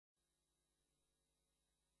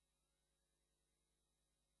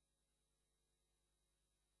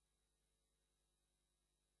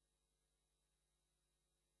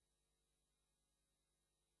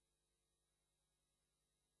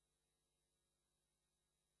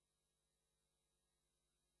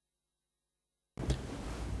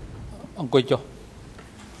អង្គុយចុះ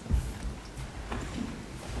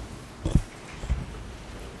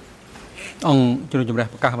អង្គជំនុំជម្រះ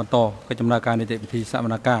ប្រកាសបន្តកិច្ចដំណើរការនីតិវិធីសកម្ម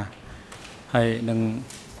ភាពហើយនឹង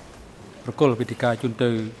ប្រគល់វិធីការជូនទៅ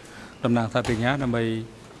តំណាងសារពេញ្ញាដើម្បី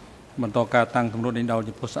បន្តការតាំងគម្រោងដេញដោល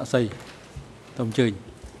ចំពោះសាក់សីសូមអញ្ជើញ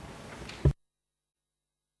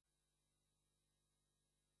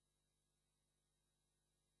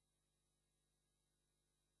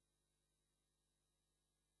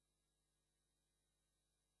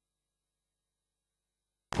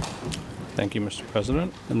Thank you, Mr. President.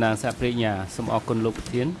 តំណាងសហប្រញ្ញាសូមអរគុណលោកប្រ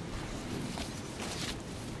ធាន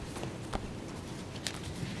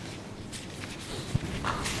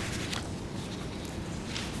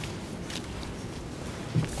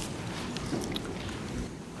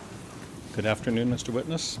Good afternoon, Mr.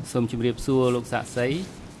 Witness. សូមជម្រាបសួរលោកសាក់សី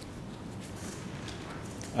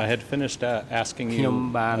I had finished asking ខ្ញុំ you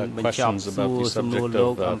បានបញ្ចប់ questions សួ about រ the សំណួរ subject លោ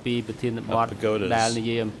ក of អំពីប្រធានបទ pagodas ដែលនិ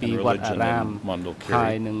យាយអំពី and វត្តអា religion រាម in Mondul ហើ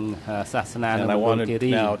យ Kiri. នឹងសាសនានៅ And I មណ្ឌល wanted គិ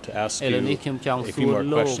រី now to ask ឥឡូវនេះ you ខ្ញុំចង់ a សួ few រ more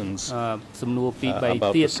លោក questions សំណួរពីរ about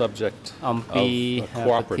 3ទៀត the subject អំពី of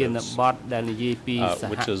ប្រធាន cooperatives, បទដែលនិយាយពីសហ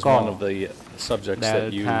which is គម one ន៍ of the subjects ដែល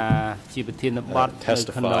that you ថាជាប្រធានបទនៅ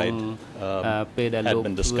ក្នុង testified ពេលដែលលោក had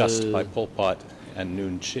been ធ្វើ discussed by Pol Pot and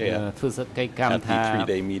Noon Chea ធ្វើសកម្ម at ថា the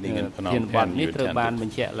three-day meeting in ប្រធាន Phnom បទ Penh នេះ you ត្រូវបាន attended. ប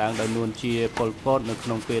ញ្ជាក់ឡើងដោយនួនជាប៉ុលពតនៅក្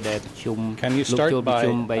នុងពេលដែលប្រជុំ Can you លោក start ចូលប្រ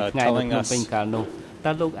ជុំ by 3ថ្ងៃនៅ telling ក្នុង us ពេញកាលនោះ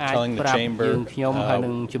តើលោកអាច telling the ប្រាប់ chamber យើងខ្ញុំហើយនឹ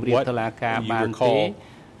ងជម្រាប what តុលាការ you បានទេ recall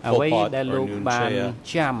អ្វី Pol Pot ដែល or លោក Noon បាន Chea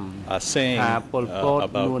ចាំ saying ថាប៉ុលពត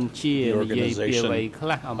about នួនជា the និយាយពីអ្វី organization ខ្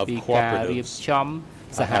លះអំ of ពីការរៀប cooperatives ចំ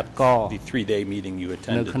សហគមន៍ the three-day meeting you នៅ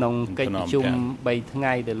attended ក្នុង in កិច្ចប្រ Phnom ជុំ Penh. 3ថ្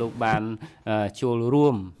ងៃដែលលោកបានចូលរួ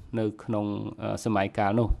មនៅក្នុងសម័យកា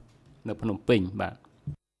លនោះនៅភ្នំពេញបាទ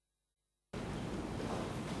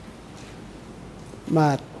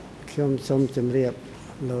បាទខ្ញុំសូមជម្រាប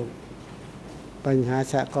លោកបញ្ហា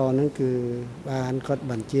សហគមន៍ហ្នឹងគឺបានគាត់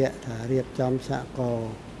បញ្ជាក់ថារៀបចំសហគមន៍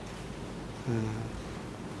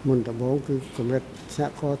មុនដំបូងគឺកម្រិតសហ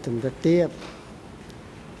គមន៍កម្រិតទាប30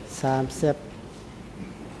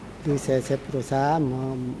ឬ40គ្រួសារ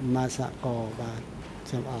មកសហគមន៍បាទ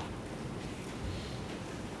ចាំអស់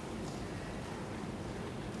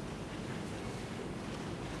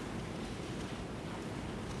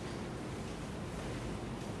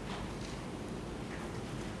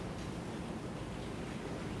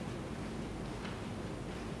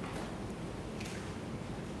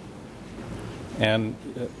And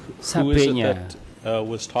who is it that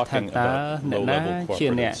was ថា talking តើ about អ្នកណា low-level ជា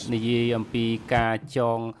អ្នក cooperatives? និយាយអំពីការច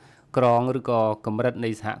ងក្រងឬក៏កម្រិតនៃ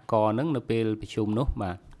សហគមន៍ហ្នឹងនៅពេលប្រជុំនោះ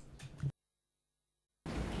បាទ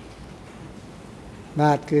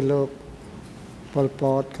បាទគឺលោកប៉ុលព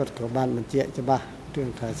តគាត់ក៏បានបញ្ជាក់ច្បាស់រឿង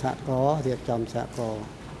ថាសហគមន៍រៀបចំសហគមន៍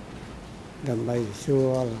ដើម្បីស្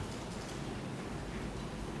រួល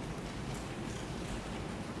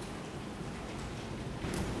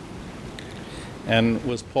And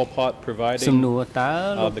was Pol Pot សំ providing ណួរតើ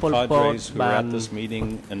លោក the ប៉ុលពត cadres who were បាន at this meeting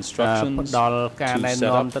ផ្ instructions ដល់ការ to ណែ set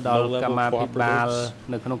នាំ up ទៅដល់កម្ low-level មាភិបាល cooperatives?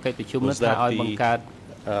 នៅក្នុងកិច្ចប្រជុំនោះ Was ថា that ឲ្យ the បង្កើត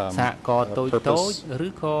សហគមន៍តូចតូចឬ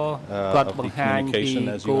ក៏គាត់បង្ហាញពី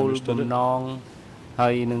គោលបំណងហើ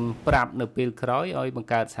យនឹងប្រាប់នៅពេលក្រោយឲ្យបង្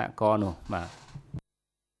កើតសហគមន៍នោះបាទ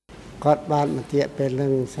គាត់បានបញ្ជាក់ពេលនឹ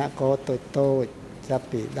ងសហគមន៍តូចតូចចាប់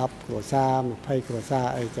ពី10គ្រួសារ20គ្រួសារ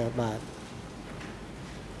អីចាបាទ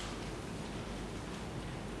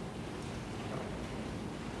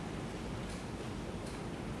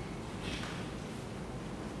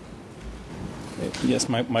Yes,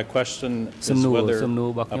 my question សំ is ណួរ whether សំណួរ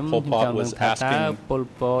របស់ខ្ញុំ Pol ខ្ញុំច Pot ង់នឹង was ថាតើ asking ប៉ុល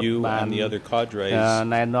ពត you បាន and the other cadres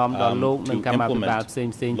ណែនាំដល់លោកនិង to កម្មាភិបាល implement ផ្សេង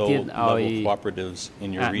ៗទៀតឲ្យ low-level cooperatives in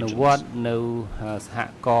អ your នុ regions. វត្តនៅសហ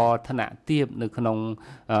គមន៍ថ្នាក់ទាបនៅក្នុង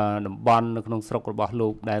តំបន់នៅក្នុងស្រុករបស់លោ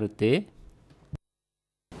កដែរឬទេ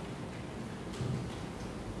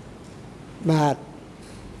បាទ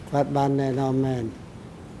គាត់បានណែនាំមែន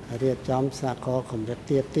រៀបចំសហគមន៍កម្រិត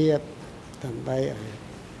ទាបទាបដើម្បីឲ្យ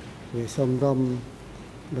វាសមរម្យ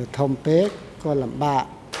បើធំពេកក៏លំបា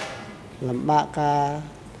កការ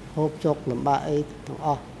ហូបចុកលំបាកអីទាំងអ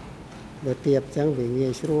ស់បើទាបអញ្ចឹងវាងា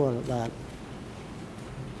យស្រួលបាទ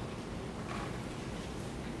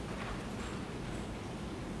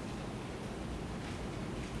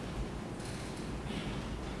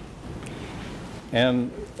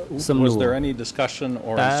And was there any discussion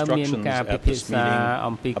or តើមាន instructions ការពិ at ភា this ក្សា meeting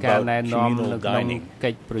អំពីការ about ណែនាំនៅ communal ក្នុង dining?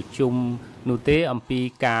 កិច្ចប្រជុំនោះទេអំពី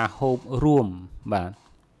ការហូបរួមបាទ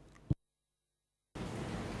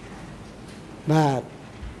បាទ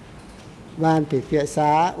បានពិភាក្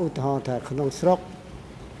សាឧទាហរណ៍ថាក្នុងស្រុក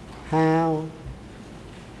ហាវ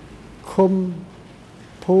ឃុំ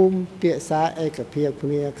ភ ភូមិពាក្យសារឯកភាពគ្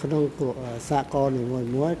នាក្នុងសហគមន៍នី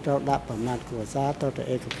មួយៗត្រូវដាក់ប្រមាណគ្រួសារទៅតែ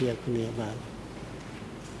ឯកភាពគ្នាបាទ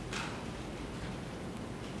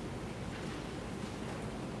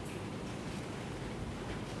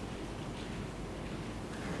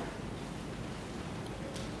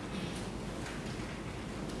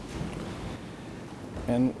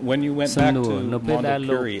And when you went back to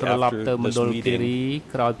Mondulkiri after this meeting,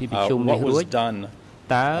 what was done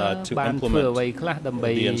to implement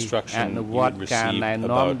the instruction you received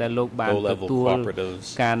about low-level cooperatives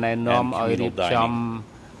and communal dining?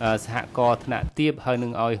 សហគមន៍ថ្នាក់ទាបហើយនឹ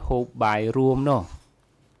ងឲ្យហូបបាយរួមនោះ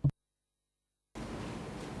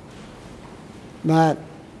បាទ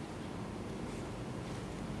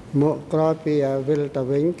មកក្រោយពីវិលទៅ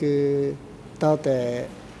វិញគឺតើតែ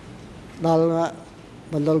ដល់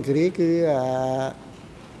បណ្ដុលគិរីគឺ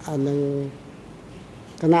អានឹង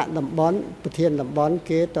គណៈតំបន់ប្រធានតំបន់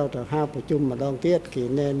គេទៅហៅប្រជុំម្ដងទៀតគេ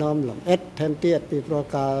ណែនាំលំអិតថែមទៀតពីប្រ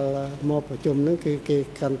កាលមកប្រជុំនឹងគឺគេ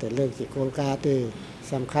កាន់តែលើកជាគោលការណ៍ទេ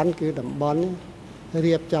សំខាន់គឺតំបន់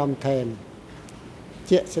រៀបចំថែម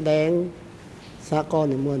ជាក់ស្ដែងសហគមន៍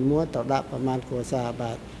នីមួយៗទៅដាក់ប្រមាណគ្រួសារ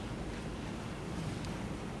បាទ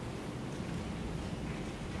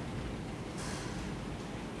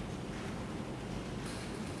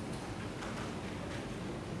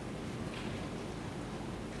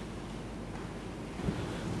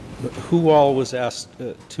Who all was asked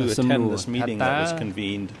to attend this meeting that was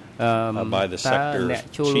convened by the sector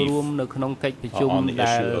chief on the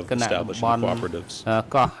issue of establishing cooperatives?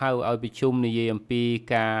 ក៏ហៅឲ្យប្រជុំនិយាយអំពី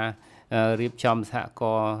ការរៀបចំសហគ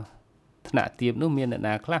មន៍ថ្នាក់ទាបនោះមានអ្នក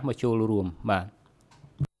ណាខ្លះមកចូលរួមបាទ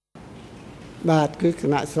បាទគឺគ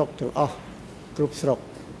ណៈស្រុកទាំងអស់គ្រប់ស្រុក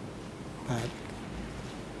បាទ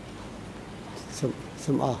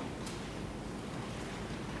សូមអរ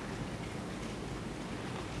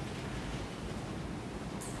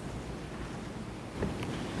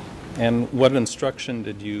And what instruction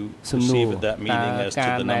did you receive at that meeting as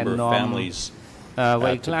to the number of families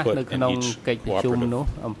to put in each cooperative?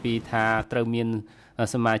 អំពីថាត្រូវមាន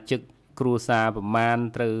សមាជិកគ្រួសារប្រមាណ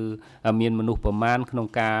ត្រូវមានមនុស្សប្រមាណក្នុង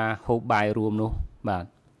ការហូបបាយរួមនោះបាទ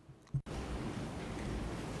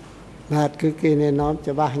បាទគឺគេណែនាំ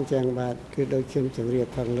ច្បាស់អញ្ចឹងបាទគឺដូចខ្ញុំជម្រាប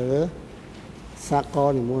ខាងលើសហគម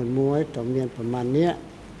ន៍នីមួយៗត្រូវមានប្រមាណនាក់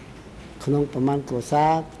ក្នុងប្រមាណគ្រួសា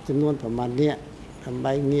រចំនួនប្រមាណនាក់ ដើម្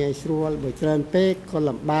បីងាយស្រួលបើច្រើនពេកក៏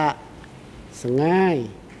លំបាកសងាយ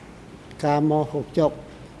ការមកហូបចុក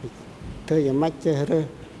ធ្វើយ៉ាងម៉េចចេះរើស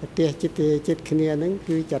ប្រទេសចិត្តគ្នាហ្នឹង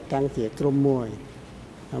គឺចាត់តាំងជាក្រុមមួយ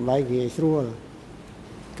ដើម្បីងាយស្រួល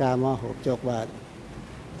ការមកហូបចុកបាទ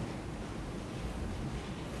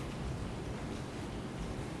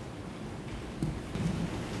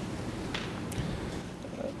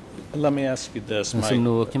Let me ask you this, my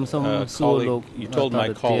colleague, you told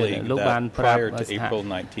my colleague that prior to April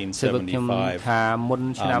 1975,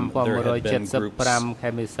 there had been groups,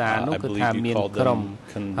 I believe you called them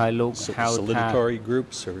solidatory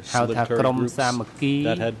groups or solitary groups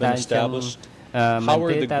that had been established. How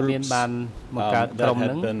are the groups that had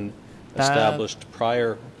been established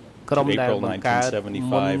prior to April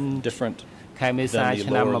 1975 different than the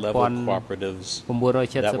lower level cooperatives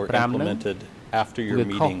that were implemented after your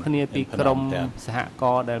meeting in Phnom Penh? សហគ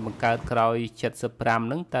មន៍ដែលបង្កើតក្រោយ 75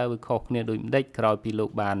 ហ្នឹងតើវាខុសគ្នាដូចម្ដេចក្រោយពីលោក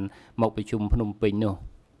បានមកប្រជុំភ្នំពេញនោះ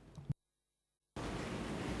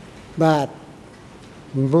បាទ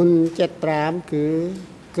មុន 75 គឺ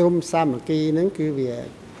ក្រុមសាមគ្គីហ្នឹងគឺវា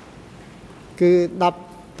គឺ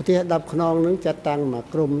10ប្រទេស10ខ្នងហ្នឹងចាត់តាំងមក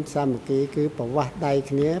ក្រុមសាមគ្គីគឺប្រវាស់ដៃ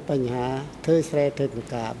គ្នាបញ្ហាធ្វើស្រែធ្វើ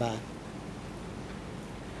ការបាទ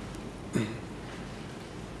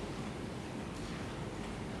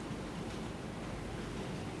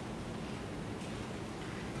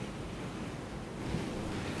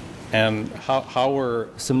And how were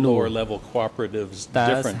lower level cooperatives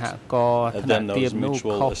different than those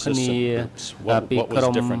mutual assistance groups? What was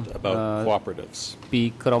different about cooperatives? ពី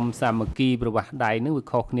ក្រុមសាមគ្គីប្រវាស់ដៃនឹងវា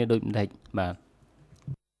ខុសគ្នាដូចម្ដេចបាទ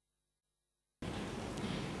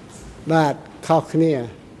បាទខុសគ្នា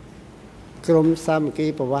ក្រុមសាមគ្គី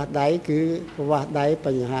ប្រវាស់ដៃគឺប្រវាស់ដៃប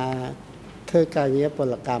ញ្ហាធ្វើការងារព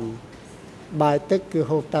លកម្មបាយទឹកគឺ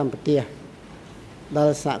ហូបតាមប្រទេសដ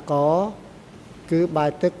ល់សហគមន៍ គឺបា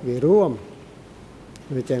យទឹកវារួម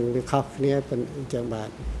វាចឹងវាខុសគ្នាប៉ុណ្ណឹងចឹងបាទ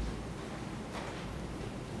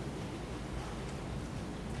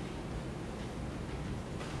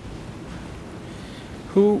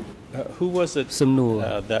Who was it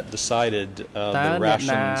that decided the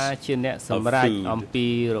rations of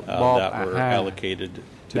food that were allocated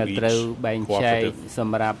to each cooperative? ស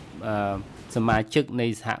ម្រាប់សមាជិកនៃ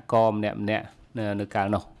សហគមន៍ម្នាក់ៗនៅកាល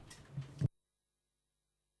នោះ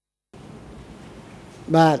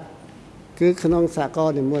បាទគឺក្នុងសហគម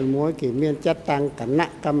ន៍នីមួយៗគេមានចាត់តាំងគណៈ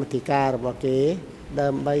កម្មាធិការរបស់គេដើ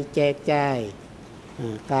ម្បីចែកចាយ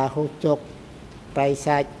ការហូបចុកប្រៃ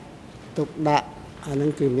សាច់ទុកដាក់អានឹ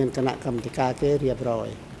ងគឺមានគណៈកម្មាធិការគេរៀបរយ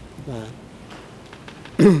បាទ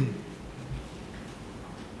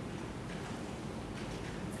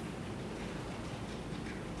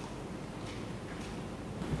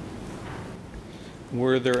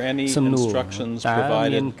Were there any instructions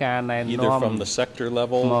provided either from the sector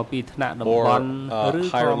level or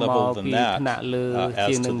higher level than that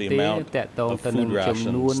as to the amount of food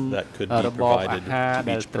rations that could be provided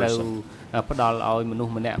to each person? ផ្ដល់ឲ្យមនុស្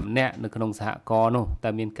សម្នាក់ៗនៅក្នុងសហគមន៍នោះតើ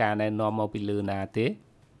មានការណែនាំមកពីលើណាទេ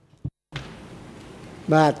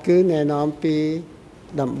បាទគឺណែនាំពី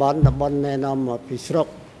តំបន់ណែនាំមកពីស្រុក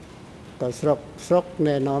ទៅស្រុក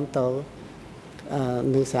ណែនាំទៅ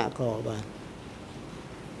នឹងសហគមន៍បាទ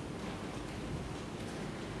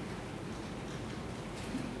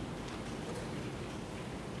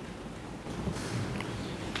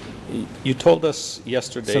You told us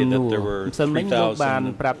yesterday that there were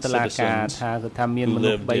 3,000 citizens who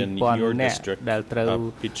lived in your district, How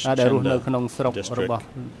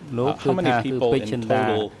many people in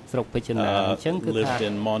total lived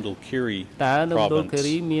in Mondulkiri province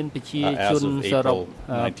as of April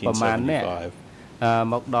 1975?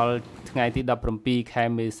 មកដល់ថ្ងៃទី 17 ខែ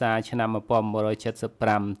មេសា ឆ្នាំ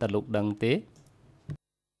 1975 តើលោកដឹងទេ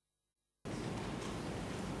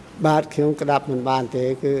បាទខ្ញុំក្តាប់មិនបានទេ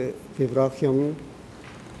គឺពីព្រោះខ្ញុំ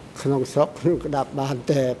ក្នុងស្រុកខ្ញុំក្តាប់បាន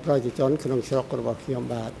តែប្រជាជនក្នុងស្រុករបស់ខ្ញុំ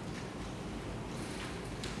បាទ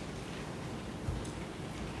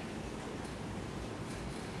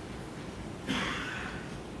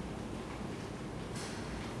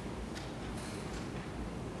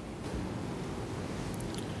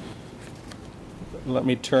Let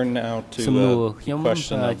me turn now to the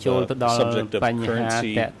question of the subject of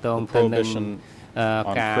currency, the prohibition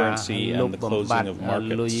on currency and the closing of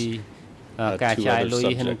markets. Two other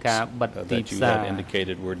subjects that you had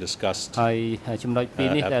indicated were discussed at the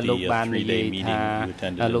 3-day meeting you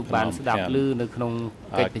attended in Phnom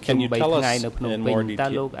Penh. Can you tell us in more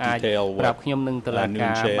detail what Noon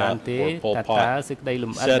Chea or Pol Pot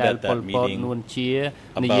said at that meeting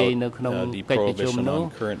about the prohibition on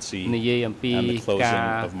currency and the closing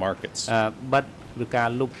of markets? ឬការ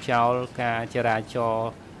លុបចោលការចរាចរណ៍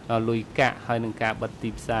លុយកាក់ហើយនឹងការបិទទី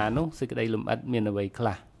ផ្សារនោះសេចក្តីលំអិតមានអ្វីខ្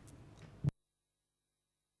លះ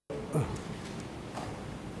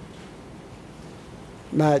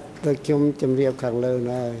បាទទៅខ្ញុំជំរាបខាងលើ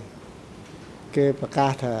ណាគេប្រកា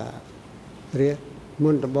សថារៀប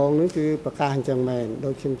មុនដំបូងនេះគឺប្រកាសអញ្ចឹងមែនដូ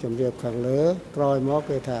ចខ្ញុំជំរាបខាងលើក្រោយមក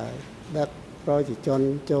គេថាដឹកប្រជាជន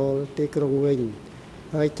ចូលទីក្រុងវិញ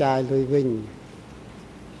ហើយចាយលុយវិញ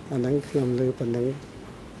អាហ្នឹងខ្ញុំលើប៉ុណ្ណឹង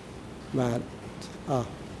បាទអរ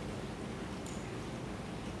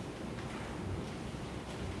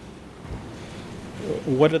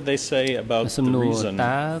What did they say about the reason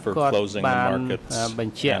for closing the markets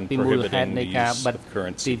and prohibiting the use of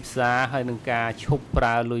currency? ហើយនឹងការឈប់ប្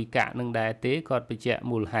រើលុយកាក់នឹងដែរទេគាត់បញ្ជាក់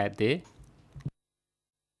មូលហេតុទេ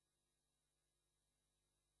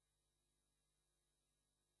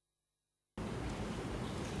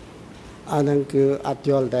អានឹងគឺអត់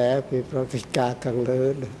យល់ដែរពីប្រតិការខាងលើ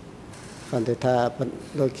គាត់តែថា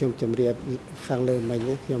ដូចខ្ញុំជម្រាបខាងលើមិញ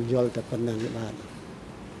ខ្ញុំយល់តែប៉ុណ្្នឹងបាទ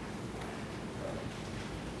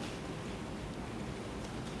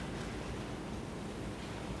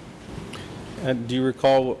Do you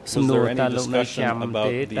recall, was there any discussion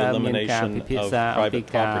about the elimination of private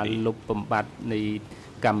property? លុបបំបត្តិនៃ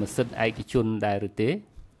កម្មសិទ្ធិឯកជនដែរឬទេ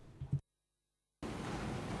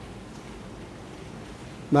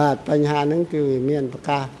បាទបញ្ហាហ្នឹងគឺមានប្រ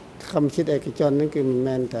កាសកម្មសិទ្ធិឯកជនហ្នឹងគឺមិន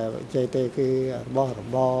មែនតែចៃទេគឺរបស់រ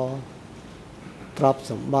បរទ្រព្យ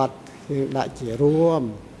សម្បត្តិគឺដាក់ជារួម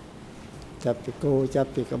ចាប់ពីគោចាប់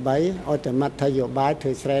ពីកបីឲ្យតែមធ្យោបាយធ្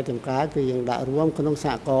វើស្រែចម្ការគឺយើងដាក់រួមក្នុងស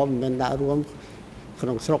ហគមន៍មិនមែនដាក់រួមក្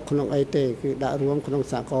នុងស្រុកក្នុងអីទេគឺដាក់រួមក្នុង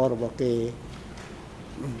សហគមន៍របស់គេ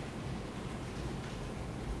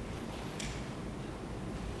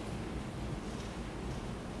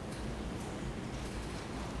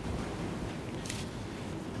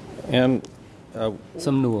And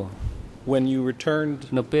when you returned to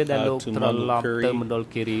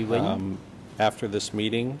Mondulkiri after this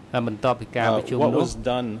meeting, what was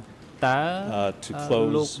done to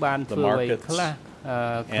close the markets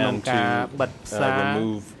and to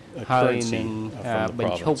remove currency from the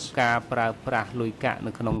province? ការប្រើប្រាស់លុយកាក់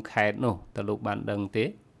នៅក្នុងខេត្តនោះតើលោកបានដឹងទេ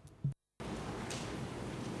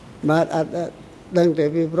បាទអត់ដឹងទេ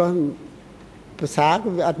ពីព្រោះភាសាគឺ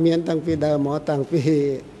វាអត់មានតាំងពីដើមមកតាំងពី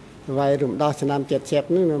វាយរំដោះឆ្នាំ70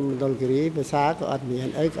ហ្នឹងនៅមណ្ឌលគិរីភាសាក៏អត់មាន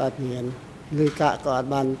អីក៏អត់មានលុយកាក់ក៏អត់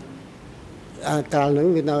បានកាលហ្នឹង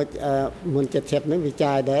វានៅមុន70ហ្នឹងវា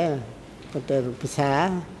ចាយដែរប៉ុន្តែភាសា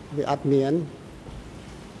វាអត់មាន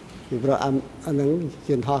ពីព្រោះអាហ្នឹង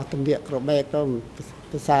ជាហោះទំនាក់ក្របបែកទៅ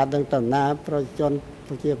ភាសាដឹងតំណាប្រជាជន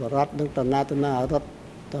ប្រជាបរតដឹងតំណារត់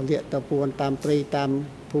តលាកតពួនតាមព្រៃតាម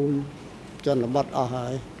ភូមិជនបទអស់ហើ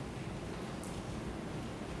យ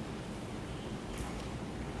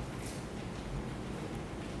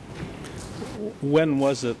When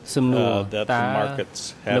was it that the markets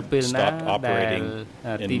had stopped operating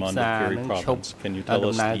in Mondulkiri province? Can you tell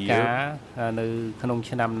us the year? នៅក្នុង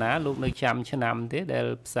ឆ្នាំណាលោកនៅចាំឆ្នាំទេដែល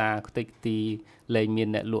ផ្សារខ្ទេចទីលែងមាន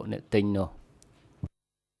អ្នកលក់អ្នកទិញនោះ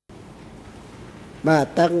បាទ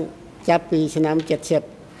តាំងចាប់ពីឆ្នាំ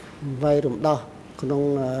70វាយរំដោះក្នុង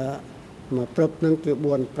មួយព្រឹបហ្នឹងគឺ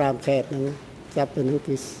4 5ខេត្តហ្នឹងចាប់ពីហ្នឹង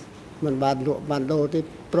គឺមិនបានលក់បានដូរទេ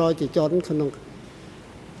ប្រជាជនក្នុង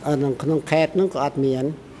ខេត្តហ្នឹងក៏អត់មាន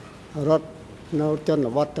រត់នៅជន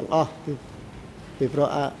បទទាំងអស់ពីព្រោះ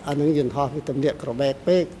អានឹងយន្តហោះវាទំនាក់ក្របបែក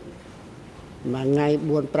ពេកមួយថ្ងៃ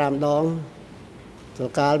 4-5 ដងចល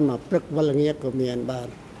កាលមកព្រឹកវេលាងាក៏មានបាទ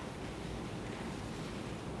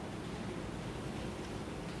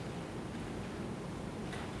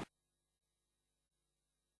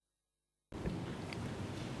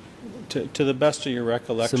To the best of your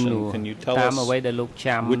recollection, can you tell us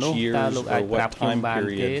which years or what time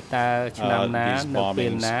period these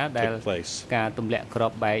bombings took place? ការទម្លាក់ក្រ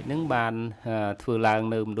បបែកនឹងបានធ្វើឡើង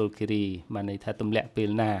នៅមណ្ឌលគិរីបានន័យថាទម្លាក់ពេល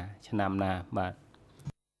ណាឆ្នាំណាបាទ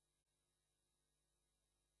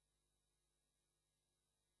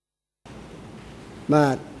បា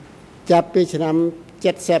ទចាប់ពីឆ្នាំ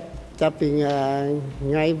70ចាប់ពី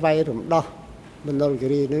ថ្ងៃវាយរំដោះមណ្ឌលគិ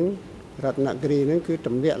រីនឹង រតនគិរីនឹងគឺទ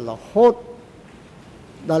ម្លាក់រហូត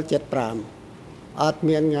ដល់75អត់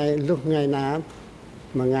មានថ្ងៃលុះថ្ងៃណា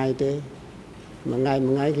មួយថ្ងៃទេមួយ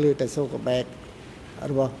ថ្ងៃគឺតែសូកបែក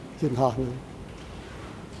របស់យន្តហោះហ្នឹង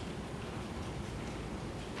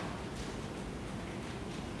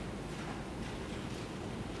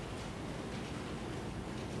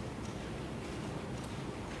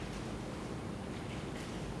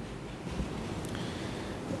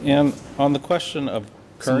And on the question of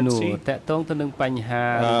currency,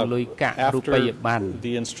 after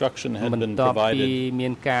the instruction had been provided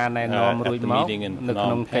at the meeting in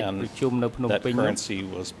Phnom Penh that currency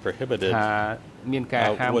was prohibited.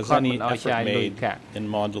 Was any effort made in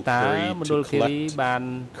Mondulkiri to collect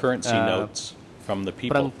currency notes from the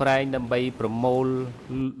people?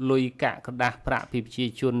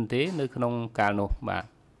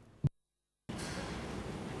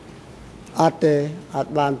 អត់ទេអ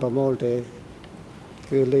ត់បានប្រមូលទេ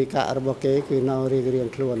គឺលុយកាក់របស់គេគឺនៅរៀង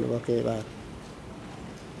ៗខ្លួនរបស់គេបាទ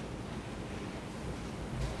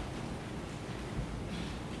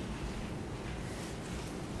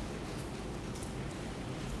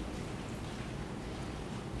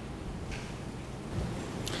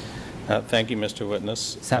Thank you, Mr. Witness.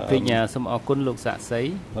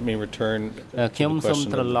 Let me return to the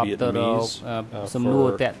question of Vietnamese for a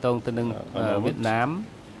moment.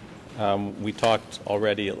 We talked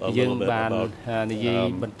already a little bit about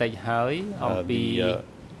the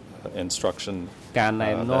instruction that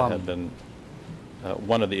had been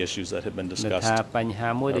one of the issues that had been discussed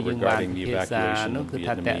regarding the evacuation of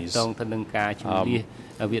Vietnamese.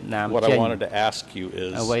 What I wanted to ask you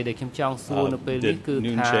is, did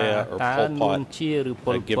Nuon Chea or Pol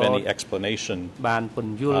Pot give any explanation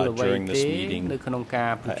during this meeting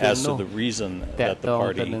as to the reason that the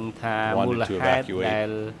party wanted to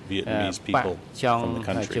evacuate Vietnamese people from the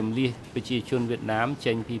country?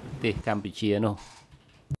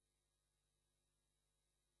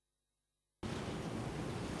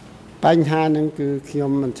 បញ្ហានឹងគឺខ្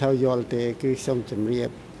ញុំមិនចូលយល់ទេគឺសូមជម្រាប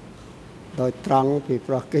ដោយត្រង់ពី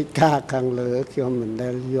ប្រកិច្ចការខាងលើខ្ញុំមិនដែ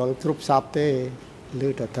លយល់គ្រប់សពទេឬ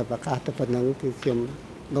តែថាប្រកាសតែប៉ុណ្្នឹងគឺខ្ញុំ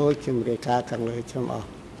ដូចជំរាបការខាងលើខ្ញុំអស់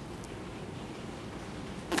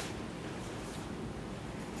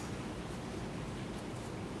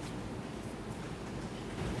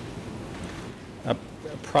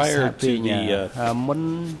Prior to the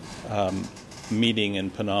meeting in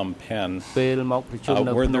Phnom Penh,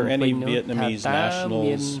 were there any Vietnamese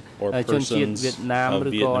nationals or persons of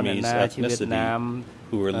Vietnamese ethnicity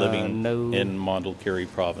who were living in Mondulkiri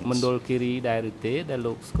province?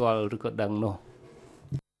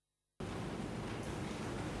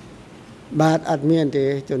 បាទអត់មានទេ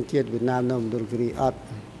ជនជាតិវៀតណាមនៅមណ្ឌលគិរីអត់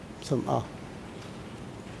សូមអស់ ស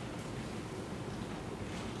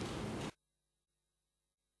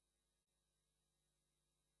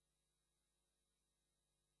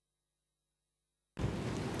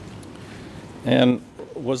And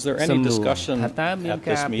was there any discussion at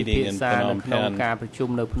this meeting in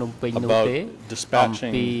Phnom Penh about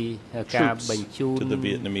dispatching troops to the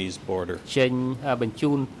Vietnamese border? ចេញបញ្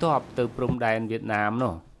ជូនទ័ពទៅព្រំដែនវៀតណាម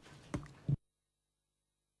នោះ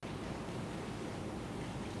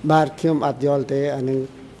បាទខ្ញុំអត់យល់ទេអានឹង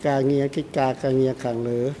ការងារកិច្ចការងារខាង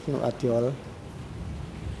លើខ្ញុំអត់យល់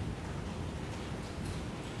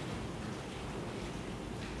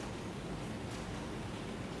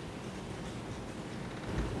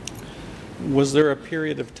Was there a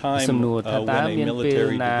period of time when a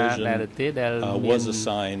military division was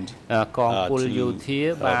assigned to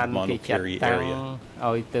the Mondulkiri area?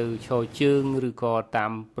 ឲ្យទៅឈរជើងឬក៏តា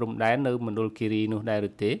មព្រំដែននៅមណ្ឌលគិរីនោះដែរ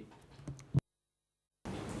ឬទេ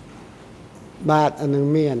បាទអានឹង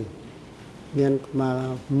មានមក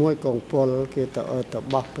មួយកងពលគេទៅ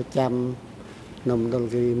បោះប្រចាំនៅមណ្ឌល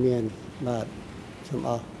គិរីមានបាទសូម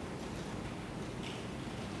អរ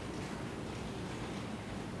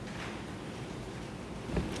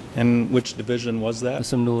And which division was that?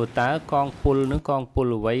 សំណួរតើកងពលនឹងកងពល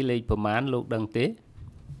អ្វីលេខប្រមាណលោកដឹងទេ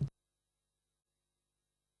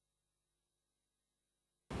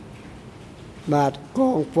បាទក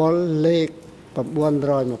ងពលលេខ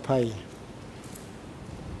 920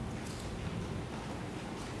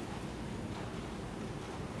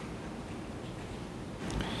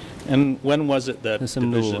 And when was it that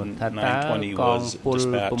Division 920 was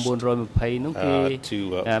dispatched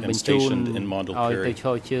to and stationed in Mondulkiri? ឲ្យទៅឈ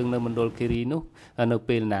រជើងនៅមណ្ឌលគិរីនោះនៅ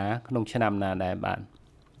ពេលណាក្នុងឆ្នាំណាដែរបាទ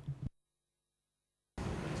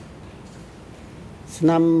ឆ្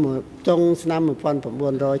នាំចុងឆ្នាំ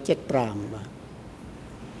 1975 បាទ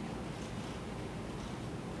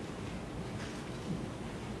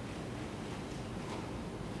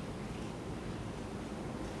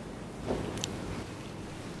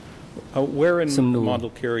Where in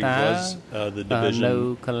Mondulkiri was the division នៅ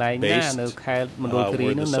កន្លែងណានៅខេត្តមណ្ឌលគិរី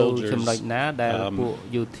នោះនៅចំណុចណាដែលពួក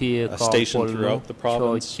យោធាកងពលឈ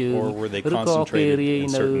រជើងឬក៏គេរាយ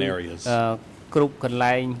នៅគ្រប់កន្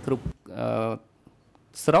លែងគ្រប់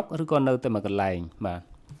ស្រុកឬក៏នៅតែមួយកន្លែងបាទ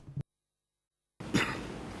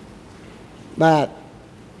បាទ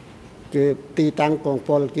គឺទីតាំងកងព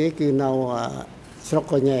លគេគឺនៅស្រុក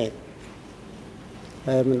កញែក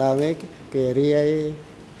ហើយម្ដងនេះគេរាយ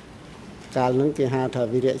កាលនឹងគេហៅថា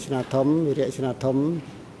វិរៈឆ្នាធំ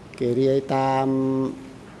គេរាយតាម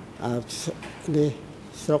នេះ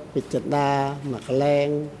ស្រុកពិចិន្តាមកកលែង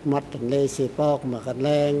មាត់ទន្លេសេពកមកក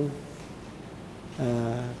លែង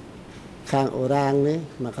ខាងអូរ៉ាងនេះ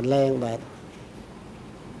មកកលែងបាទ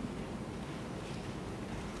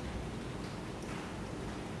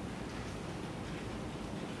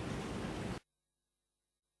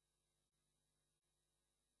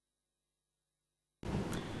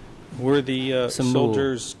Were the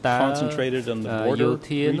soldiers concentrated on the border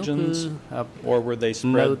regions, or were they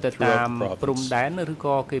spread throughout the province? ព្រំដែនឬ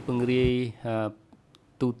ក៏គេពង្រាយ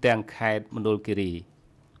ទូទាំងខេត្តមណ្ឌលគិរី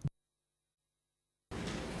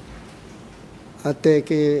អត់ទេ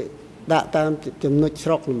គេដាក់តាមចំណុចស្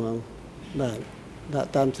រុកហ្មងបាទដាក់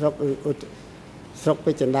តាមស្រុកស្រុក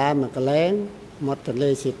ពេជ្រចិន្តាមកកលែងមាត់ទន្លេ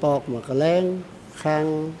សេពកមកកលែងខាង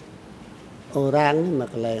អូរ៉ាងនេះមក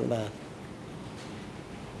កលែងបាទ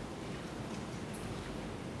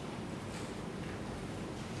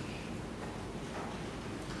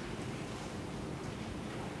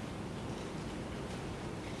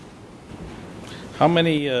How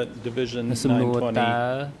many Division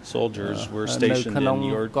 920 soldiers were stationed in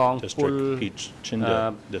your district,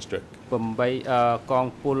 Pichinda district? 8 កង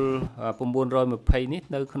ពល 920 នេះ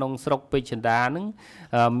នៅក្នុងស្រុកពេជ្រចិន្តានឹង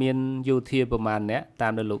មានយោធាប្រមាណអ្នកតា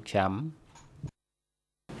មដែលលោកចាំ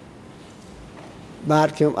បាទ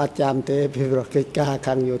ខ្ញុំអត់ចាំទេពីប្រកិច្ចការ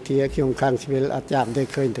ខាងយោធាខ្ញុំខាងស៊ីវិលអត់ចាំទេ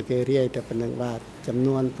ឃើញតែគេរាយតែប៉ុណ្្នឹងបាទចំ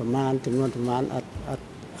នួនប្រមាណអ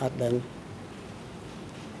ត់ដឹង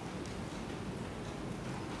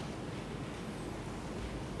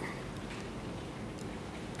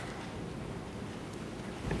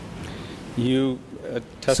You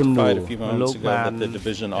testified a few moments ago that the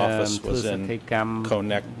division office was in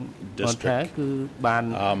Konek district.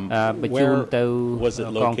 Where was it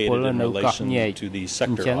located in relation to the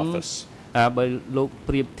sector office? បើលោក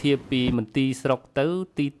ប្រៀបធៀបពីមន្ទីរស្រុកទៅ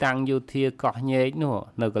ទីតាំងយោធាកោះញែកនោះ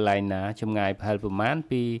នៅកន្លែងណាចម្ងាយប្រហែលប្រមាណ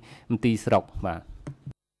ពីមន្ទីរស្រុកបាទ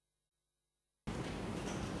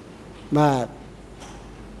បាទ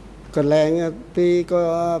កន្លែងពី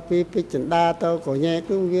ពេជ្រចិន្តាទៅកោះញែក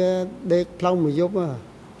នោះវាដេកផ្លូវមួយយប់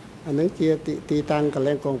អានឹងជាទីតាំងកន្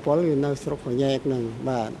លែងកងពលវានៅស្រុកកោះញែកហ្នឹង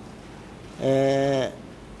បាទ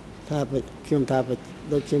ថាខ្ញុំថា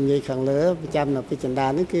ដូចខ្ញុំនិយាយខាងលើប្រចាំនៅពេជ្រចិន្តា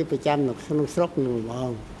នេះគឺប្រចាំនៅក្នុងស្រុកនឹងហ្ម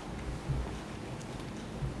ង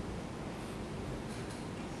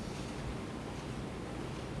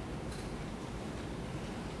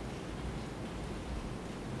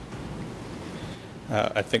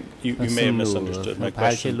I think you may have misunderstood my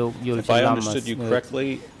question. If I understood you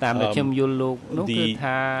correctly, the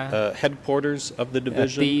headquarters of the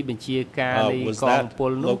division, was that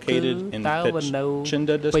located in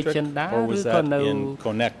Pichinda district or was that in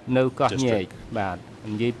Connect district?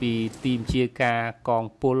 និយាយពីទីមជាការកង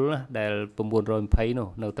ពលដែល920នោះ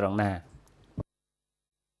នៅត្រង់ណា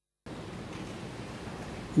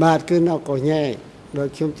បាទគឺនៅកោះញែកដោយ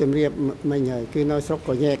ខ្ញុំជម្រាបមិញហើយគឺនៅស្រុក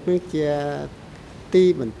កោះញែកនេះជាទី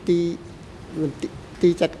បន្ទី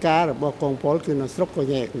ចាត់ការរបស់កងពលគឺនៅស្រុកកោះ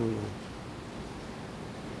ញែកនោះ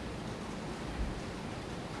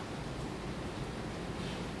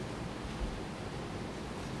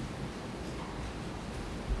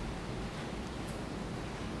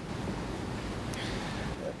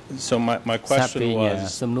So my question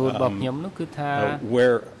was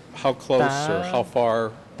how close or how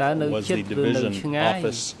far was the division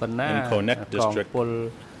office in Connect district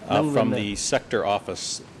from the sector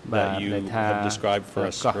office that you have described for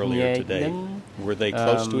us earlier today? Were they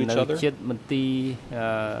close to each other?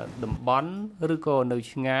 តំបន់ឬក៏នៅ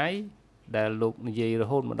ឆ្ងាយដែលលោកនិយាយរ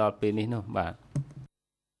ហូតមកដល់ពេលនេះនោះបាទ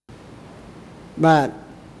បាទ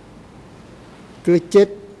គឺចិត្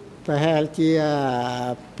តប្រហែលជា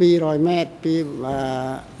200ម៉ែត្រពី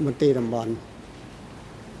មន្ទីរតំបន់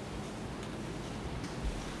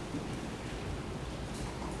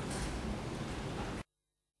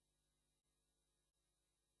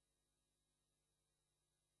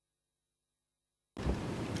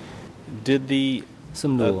Did the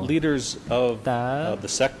leaders of the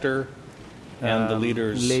sector and the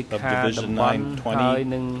leaders of Division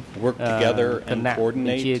 920 work together and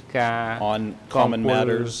coordinate on common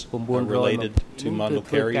matters related to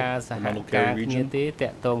Mandalkiri, the Mandalkiri region? ត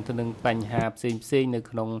កតងទៅនឹងបញ្ហាផ្សេងៗនៅ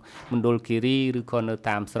ក្នុងមណ្ឌលគិរីឬក៏នៅ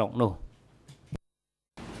តាមស្រុកនោះ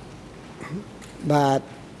បាទ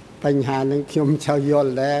បញ្ហានឹងខ្ញុំចៅយ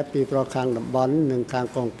ល់ដែរពីប្រខាងតំបន់និងខាង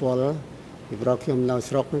កងពលពីប្រខ្ញុំនៅ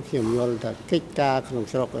ស្រុកនេះខ្ញុំយល់ថាកិច្ចការក្នុង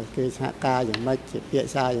ស្រុកគេសហការយ៉ាងម៉េចជាភា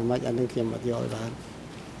សាយ៉ាងម៉េចអានឹងខ្ញុំអត់យល់បាន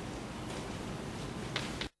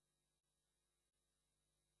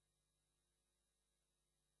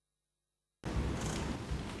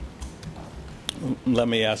Let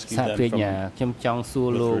me ask you then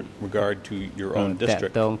with regard to your own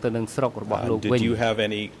district, did you have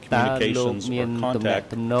any communications or contact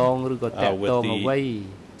with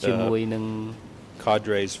the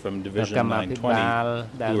cadres from Division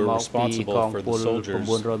 920 who were responsible for the soldiers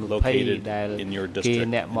located in your district,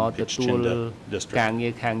 in Pichinda district? ការងា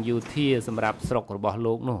រខាងយោធាសម្រាប់ស្រុករបស់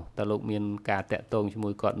លោកនោះតើលោកមានការតាក់ទងជាមួ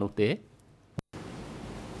យគាត់នោះទេ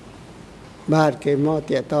បាទគេមក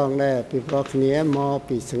តាក់ទងដែរពីព្រោះគ្នាមក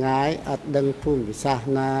ពីស្ងាយអត់ដឹងភូមិសាស្ត្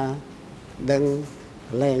រណាដឹង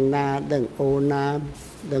លែងណាដឹងអូណា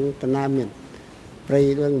ដឹងតាណាមានព្រៃ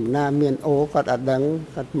ដឹងណាមានអូគាត់អត់ដឹង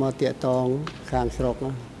គាត់មកតាក់ទងខាងស្រុក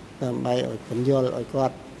ដើម្បីឲ្យពន្យល់ឲ្យគា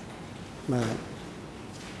ត់បាទ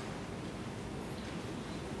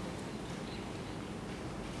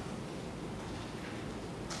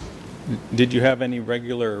Did you have any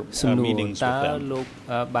regular meetings with them? លោក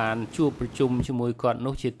បានជួបប្រជុំជាមួយគាត់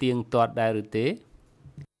នោះជាទៀងទាត់ដែរឬទេ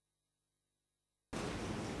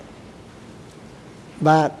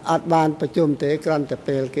បាទអត់បានប្រជុំទេគ្រាន់តែ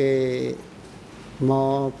ពេលគេម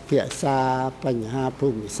កពិភាក្សាបញ្ហាភូ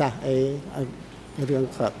មិសាស្ត្រអីរឿង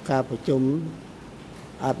ការប្រជុំ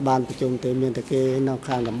អត់បានប្រជុំទេមានតែគេនៅ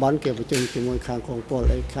ខាងតំបន់គេប្រជុំជាមួយខាងកងពល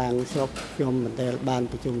អីខាងស្រុកខ្ញុំមិនដែលបាន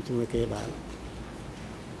ប្រជុំជាមួយគេបាទ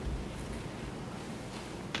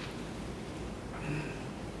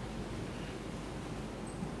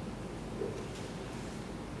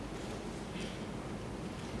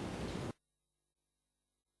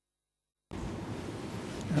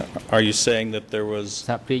Are you saying that there was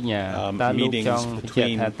meetings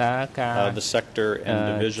between the sector and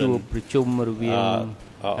division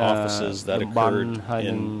offices that occurred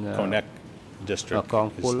in Connect district?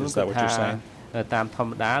 Is that what you're saying? តាមធម្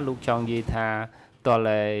មតាលោកចង់និយាយថាតើ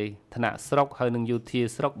ឋានៈស្រុកហើយនឹងយោធា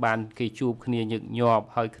ស្រុកបានគេជួបគ្នាញឹកញាប់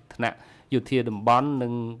ហើយឋានៈយោធាតំបន់និ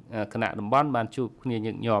ងគណៈតំបន់បានជួបគ្នា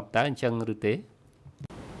ញឹកញាប់តើអញ្ចឹងឬទេ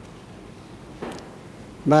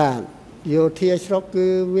បាទ យោធាស្រុកគឺ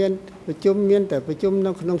មានប្រជុំមានតែប្រជុំ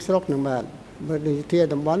នៅក្នុងស្រុកនឹងបាទបើយោធា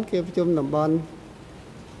តំបន់គេប្រជុំតំបន់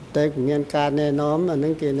តែមានការណែនាំអានឹ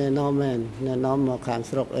ងគេណែនាំមែនណែនាំមកខាង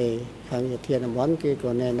ស្រុកអីខាងយោធាតំបន់គេក៏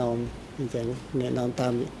ណែនាំអញ្ចឹងណែនាំតា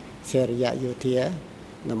មសេរីយៈយោធា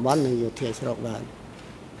តំបន់និងយោធាស្រុកបាទ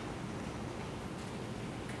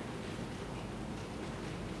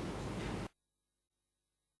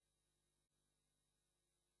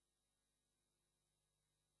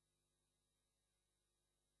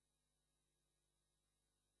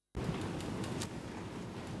Uh,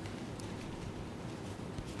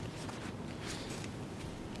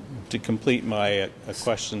 To complete my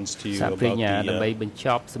questions to you about the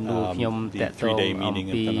 3-day meeting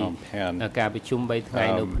in Phnom Penh.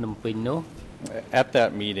 At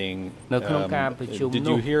that meeting, did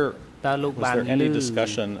you hear? Was there any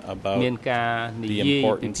discussion about the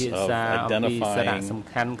importance of identifying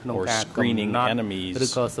or screening enemies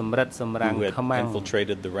who had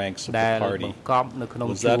infiltrated the ranks of the party?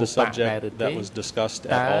 Was that a subject that was discussed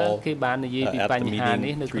at all at the meeting,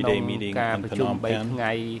 3-day meeting in Phnom Penh?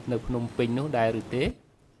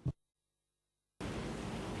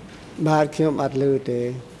 បាទខ្ញុំអត់ឮទេ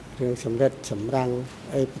រឿងសម្រិតសម្រាំង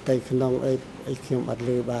អីប្រតិក្នុងអីខ្ញុំអត់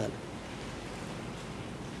ឮបាទ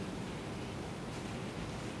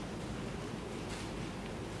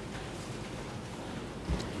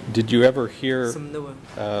Did you ever hear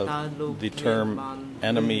the term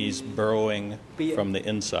enemies burrowing from the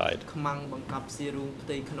inside?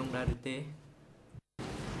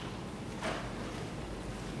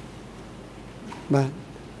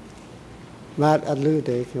 បាទអត់ឮ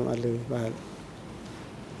ទេខ្ញុំអត់ឮបាទ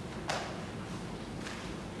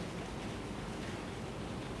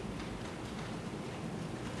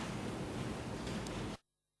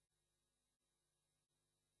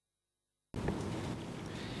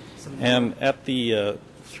And at the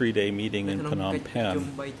 3-day meeting in Phnom Penh,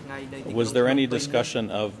 was there any discussion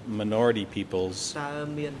of minority peoples,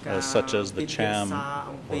 such as the Cham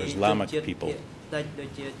or Islamic people?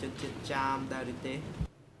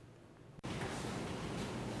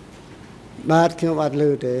 បាទខ្ញុំអត់ឮ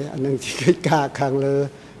ទេអានឹងជាកិច្ចការខាងលើ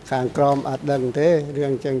ខាងក្រមអត់ដឹងទេរឿ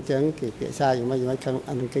ងចឹងគេពិសាយ៉ាងម៉េចខាង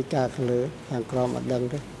អានឹងកិច្ចការខាងលើខាងក្រមអត់ដឹង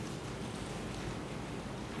ទេ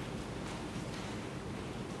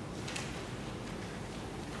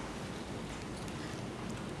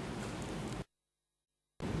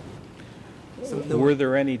Were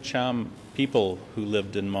there any Cham people who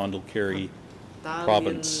lived in Mondulkiri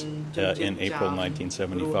province in April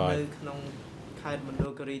 1975? ខេត្តមណ្ឌ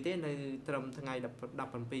លគិរីទេនៅត្រឹមថ្ងៃ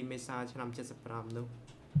17 មេសាឆ្នាំ 75 នោះ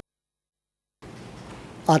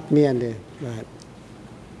អត់មានទេបាទ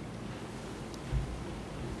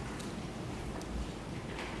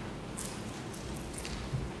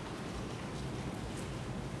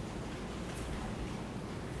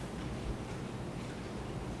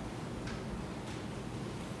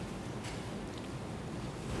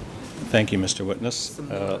Thank you, Mr. Witness.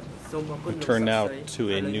 We turn now to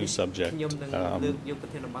a new subject,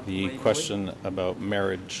 the question about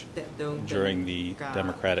marriage during the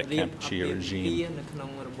Democratic Kampuchea regime.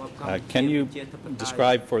 Can you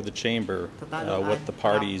describe for the Chamber what the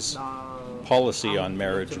party's policy on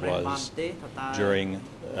marriage was during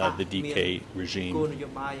the DK regime?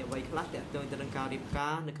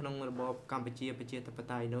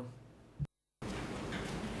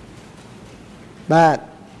 បាទ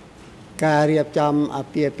ការរៀបចំអា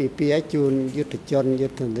ពាហ៍ពិពាហ៍ជូនយុទ្ធជនយុ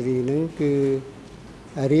ទ្ធនារីនឹងគឺ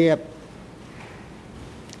រៀប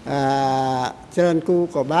ច្រើនគូ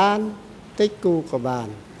ក៏បានតិចគូក៏បាន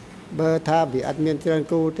បើថាវាអត់មានច្រើន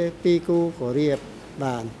គូទេ2គូក៏រៀប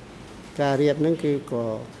បានការរៀបនឹងគឺក៏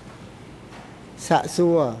សាក់សួ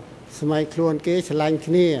រស្មៃខ្លួនគេឆ្លាញ់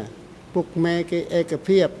គ្នាពុកម៉ែគេឯក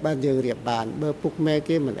ភាពបានយើងរៀបបានបើពុកម៉ែ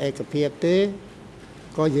គេមិនឯកភាពទេ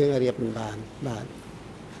ក៏យើងរៀបមិនបានបាទ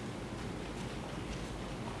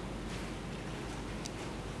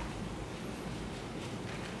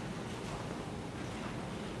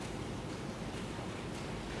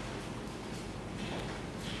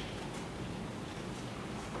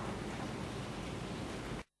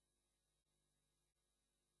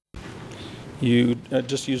You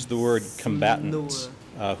just used the word combatants.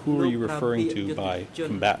 Who are you referring to by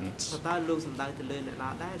combatants?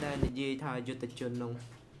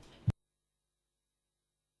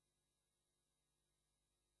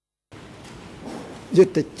 យុ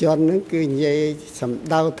ទ្ធជននឹងគឺនិយាយសំ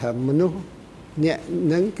ដៅថាមនុស្សអ្នក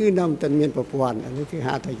នឹងគឺនាំតែមានប្រព័ន្ធអានេះគឺ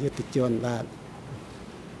ហៅថាយុទ្ធជនបាទ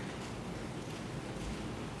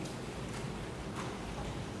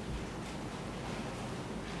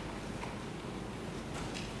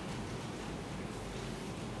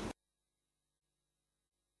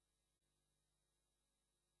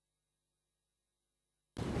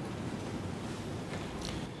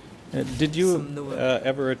Did you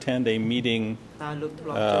ever attend a meeting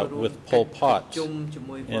with Pol Pot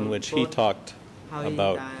in which he talked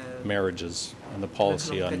about marriages and the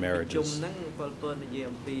policy on marriages?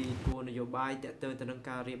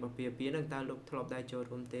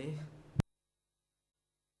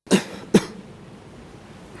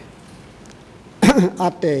 អ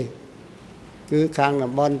ត់ទេគឺខាង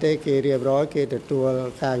តំបន់ទេគេរៀបរយគេទទួល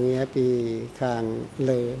ការងារពីខាង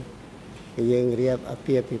លើ យើងរៀបអា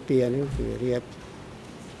ពាហ៍ពិពាហ៍នេះគឺរៀប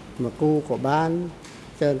mà cu của ban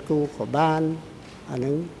trên cu của ban anh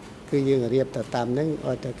ấy cứ dương riệp từ tạm đấy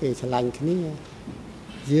ở từ kia sẽ lành cái này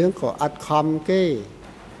dương của ắt khom cái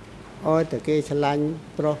ở từ kia sẽ lành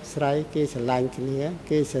pro sấy kia sẽ lành cái này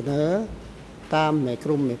kia sẽ nở tam mẹ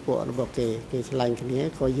krum mẹ phụ nó bảo kia sẽ lành cái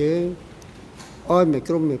này có dương ôi mẹ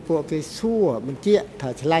krum mẹ phụ kia xua mình chia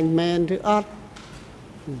thà sẽ lành men thứ ớt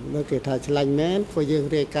nó kia thà sẽ lành men có dương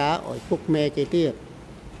rê cá ở phúc mẹ cái tiệt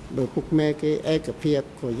bởi phúc mẹ cái e cà phê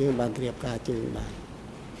của dương bàn tiệp cá chừng bàn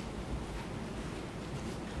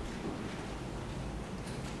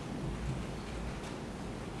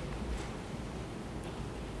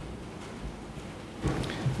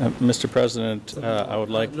Mr. President, I would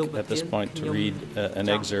like at this point to read an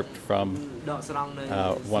excerpt from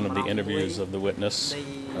one of the interviews of the witness,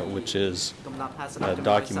 which is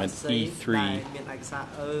document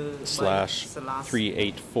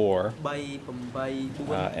E3/384,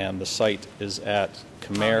 and the site is at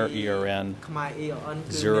Khmer ERN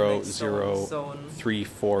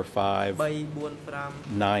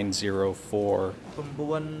 00345-904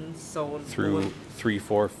 through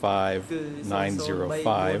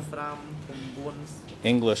 345-905,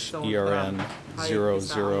 English ERN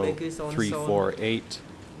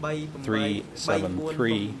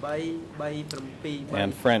 00348-373,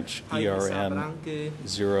 and French ERN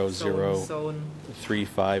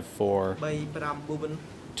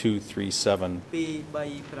 00354-237.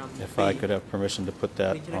 If I could have permission to put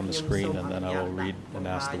that on the screen, and then I will read and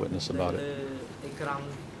ask the witness about it.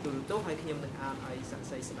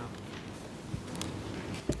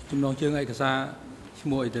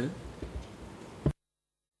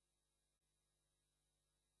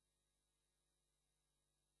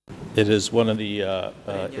 It is one of the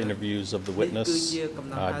interviews of the witness.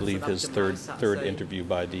 I believe his third interview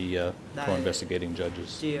by the co-investigating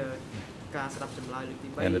judges.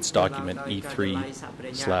 And it's document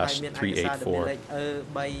E3/384.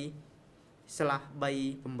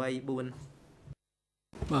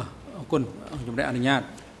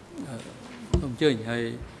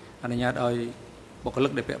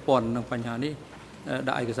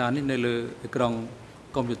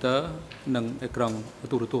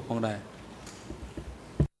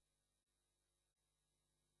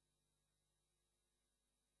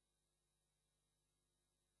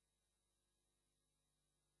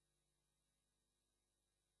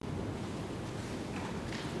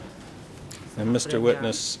 And Mr.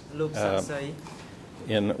 Witness,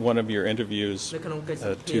 in one of your interviews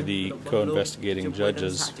to the co-investigating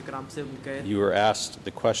judges, you were asked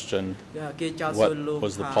the question, what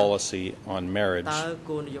was the policy on marriage?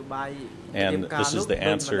 And this is the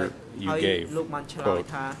answer you gave, quote,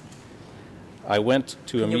 I went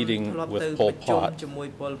to a meeting with Pol Pot,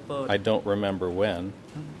 I don't remember when,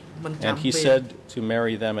 and he said to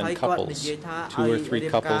marry them in couples. 2 or 3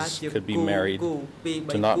 couples could be married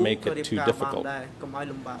to not make it too difficult.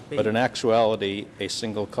 But in actuality, a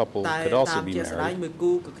single couple could also be married.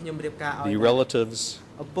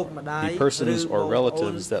 The persons or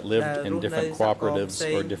relatives that lived in different cooperatives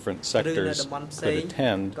or different sectors could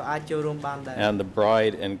attend, and the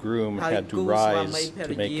bride and groom had to rise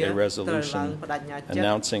to make a resolution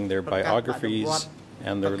announcing their biographies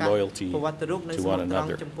and their loyalty to one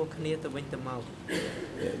another.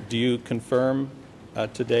 Do you confirm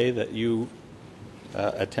today that you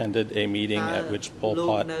attended a meeting at which Pol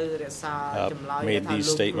Pot made these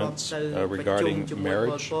statements regarding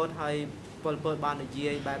marriage?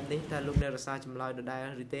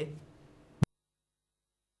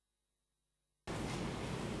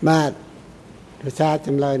 But research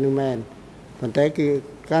chấm lời men, phần tế cứ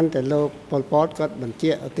cănแต่โลก Pol Pot ก็บัญชี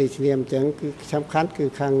เอาตีเสียมจังคือสำคัญคือ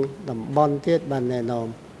ครั้งดำบอลเทศบ้านแน่นอน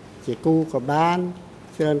จะกู้กับบ้าน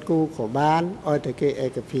เชิญกู้กับบ้านอ้อยตะเกียเอ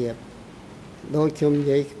กเพียบโดยชม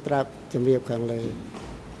ยัยปรับจำเรียบครั้งเลย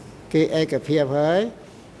เกเอกเพียบเฮ้ย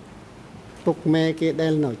ปุกแม่เกได้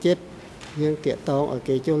หน่อเจ็ดยังเกี่ยตองเอาเก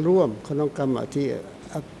จร่วมขนมกรรม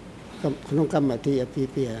ที่อภิ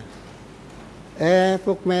เปียพ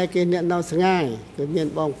วกแม่กินเนี่ยนอนสง่ายคือเมียน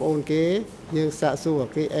บองโอนเก๋ยังสะสวก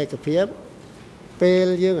เก๋เอกเพียบเปล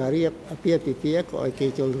ยังเรียบเปียปีเปียก็ไอเก๋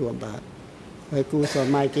จนรวมบาทไอกูสอน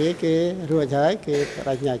ไม่เก๋รัวใช้เก๋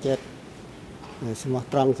ปัญญาเจ็ดสมอง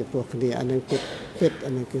ตรังจะพวกนี้อันนึงปิดอั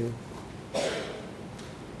นนึงคือ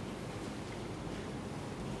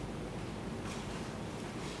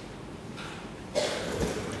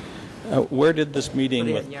Where did this meeting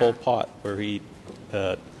with Pol Pot, where he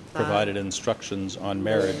provided instructions on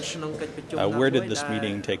marriage, where did this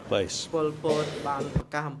meeting take place?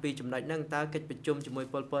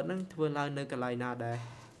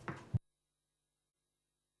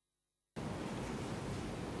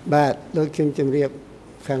 But លោកខ្ញុំជម្រាប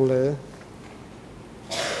ខាងលើ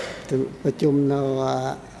ประชุมនៅ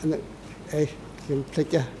អីខ្ញុំភ្លេ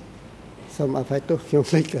ចសូមអភ័យទោសខ្ញុំ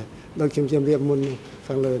ភ្លេចដល់ខ្ញុំជម្រាបមុន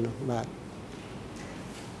ខាងលើនោះបាទ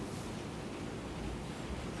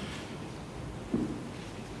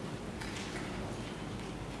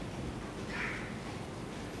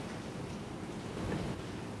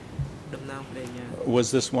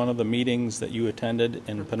Was this one of the meetings that you attended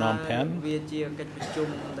in Phnom Penh? វាជាកិច្ចប្រជុំ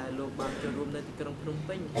ដែលលោកបានចូលរួមនៅទីក្រុងភ្នំ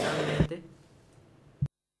ពេញតាមមែនទេ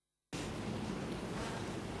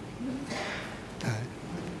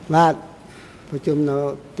បាទប្រជុំនៅ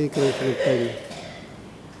ទីក្រុងភ្នំពេញ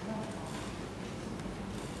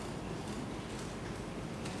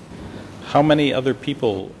How many other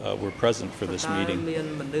people were present for this meeting? មាន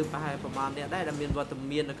មនុស្សប្រហែលប្រមាណអ្នកដែរដែលមានវត្ត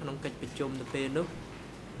មាននៅក្នុងកិច្ចប្រជុំនៅពេលនោះ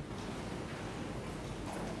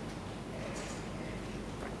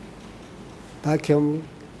តែខ្ញុំ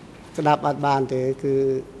ស្ដាប់អត់បានទេគឺ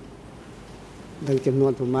ដឹងចំនួ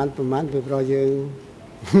នប្រមាណពីព្រោះយើង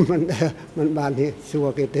មិនបានសួរ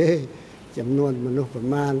គេទេចំនួនមនុស្សប្រ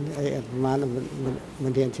មាណអីប្រមាណមិ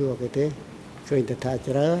នរៀនសួរគេទេឃើញតែថា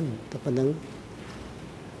ច្រើនតែប៉ុណ្្នឹង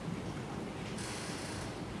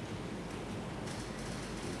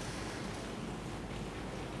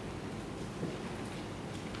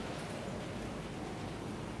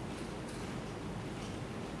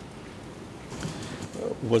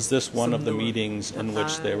Was this one of the meetings in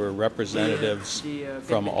which there were representatives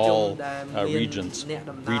from all regions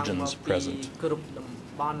present? គ្រប់តំ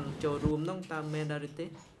បន់ចូលរួមនោះតើមែនដែរទេ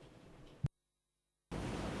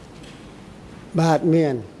បាទមា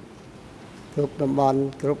នគ្រប់តំបន់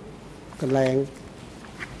គ្រប់កន្លែង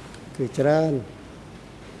គឺច្រើន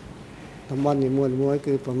តំបន់នីមួយៗ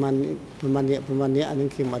គឺប្រមាណអ្នកអានឹង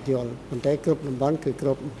ខ្ញុំអត់យល់ប៉ុន្តែគ្រប់តំបន់គឺគ្រ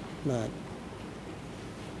ប់បាទ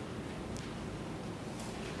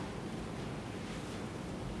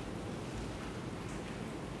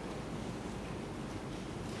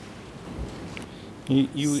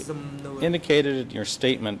You indicated in your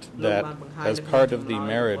statement that as part of the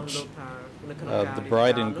marriage, the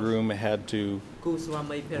bride and groom had to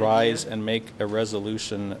rise and make a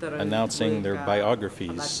resolution announcing their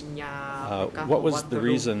biographies. What was the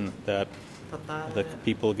reason that the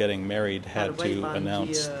people getting married had to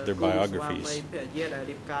announce their biographies?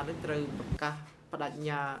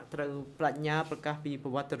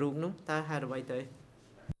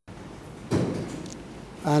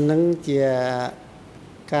 អានឹងជា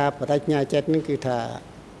ការបដិញ្ញាចិត្តនឹងគឺថា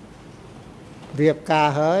រៀបការ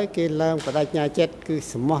ហើយគេឡើងបដិញ្ញាចិត្តគឺ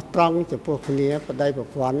សមោះត្រង់ចំពោះគ្នាប្តីប្រ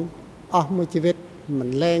ពន្ធអស់មួយជីវិតមិន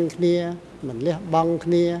លែងគ្នាមិនលះបង់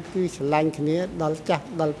គ្នាគឺស្រឡាញ់គ្នាដល់ចាស់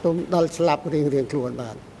ដល់ទុំដល់ស្លាប់រៀងខ្លួន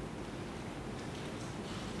បាទ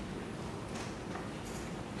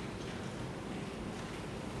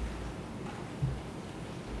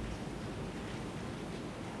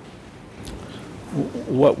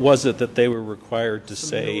What was it that they were required to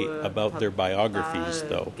say about their biographies,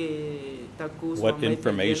 though? What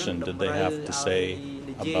information did they have to say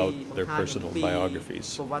about their personal biographies?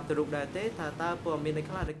 ប្រវត្តិរូបដែរទេថាតើព័ត៌មាន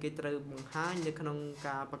ខ្លះដែលគេត្រូវបង្ហាញនៅក្នុង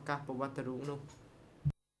ការប្រកាសប្រវត្តិរូបនោះ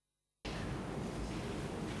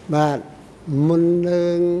បាទមុននឹ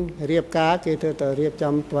ងរៀបការគេត្រូវតែរៀប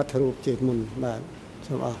ចំប្រវត្តិរូបជាមុនបាទ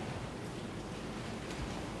សូមអរ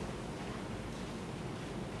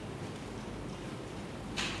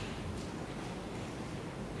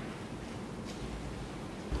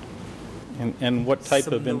And what type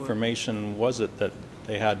of information was it that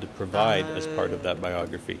they had to provide as part of that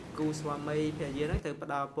biography? គូស្វាមីភរិយានឹងត្រូវផ្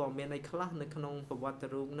ដល់ព័ត៌មានអីខ្លះនៅក្នុងប្រវត្តិ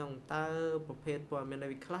រូបនោះតើប្រភេទព័ត៌មាន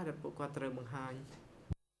អីខ្លះដែលពួកគាត់ត្រូវបង្ហាញ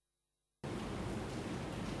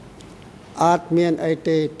អត់មានអី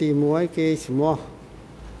ទេទី1គេស្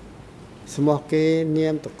មោះគេនា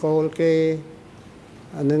មតកូលគេ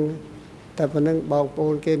អានឹងតែប៉ុណ្្នឹងបងប្អូ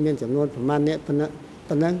នគេមានចំនួនប្រមាណអ្នកប៉ុណ្ណឹ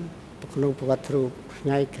ងក្នុងប្រវត្តិរូប ថ្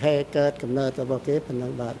ងៃខែកើតកំណើតរបស់គេប៉ុណ្ណឹ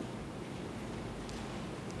ងបាទ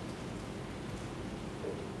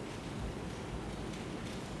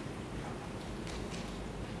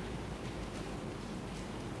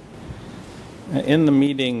In the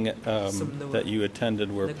meeting that you attended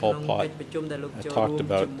where Pol Pot talked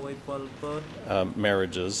about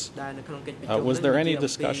marriages, was there any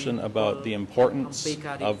discussion about the importance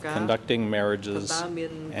of conducting marriages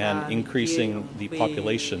and increasing the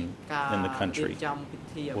population in the country?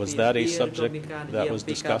 Was that a subject that was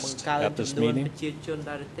discussed at this meeting?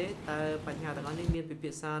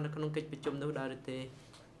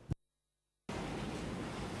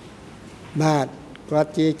 គា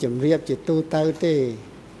ត់ជាជំរាបជាទូទៅទេ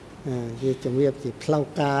ជាជំរាបជាផ្លូវ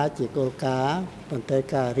ការជាគោលការណ៍ប៉ុន្តែ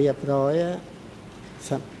ការរៀបរយ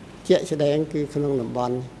ជ ជាក់ស្ដែងគឺក្នុងតំប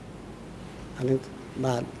ន់អានេះ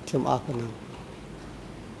បាទខ្ញុំអរគុណ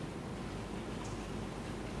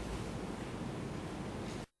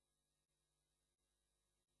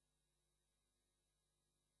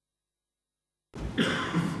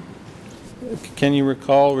Can you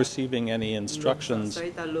recall receiving any instructions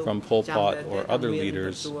from Pol Pot or other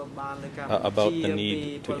leaders about the need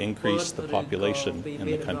to increase the population in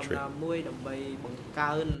the country?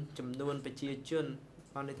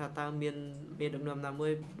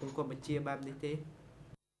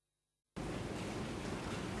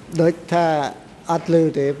 ដូចថាអត់លឺ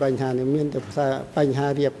ទេបញ្ហានេះមានតែបញ្ហា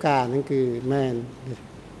រៀបការហ្នឹងគឺមែន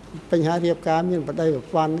បញ្ហារៀបការមានបដិប្រ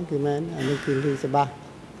ព័ន្ធគឺមែនអានេះគឺលឺច្បាស់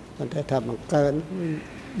ប៉ុន្តែថាបង្កើន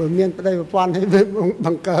បើមានបដិប្រព័ន្ធឲ្យប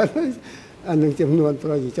ង្កើនអានឹងចំនួនប្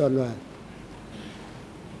រជាជនបាទ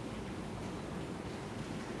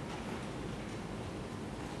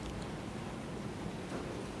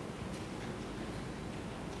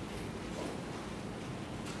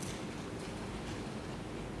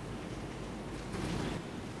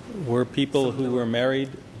Were people who were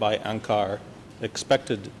married by Angkar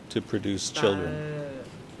expected to produce children?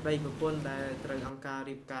 ប្តីប្រពន្ធដែលត្រូវអង្គការ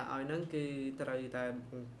រៀបការឲ្យហ្នឹងគឺត្រូវតែ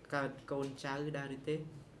កើតកូនចៅដែរឬទេ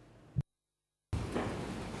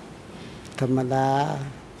ធម្មតា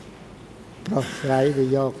ប្រុសស្រីវា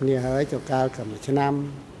យកគ្នាហើយចកាលក៏មួយឆ្នាំ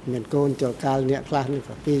មានកូនចកាលអ្នកខ្លះនេះ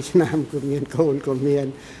ក៏2ឆ្នាំគឺមានកូនក៏មាន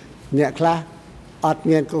អ្នកខ្លះអត់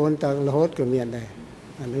មានកូនទៅរហូតក៏មានដែរ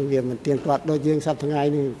អានេះវាមិនទៀងទាត់ដូចយើងសប្តាហ៍ថ្ងៃ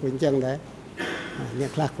នេះគឺអញ្ចឹងដែរអ្ន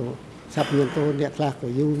កខ្លះក៏សប្តាហ៍មានកូនអ្នកខ្លះក៏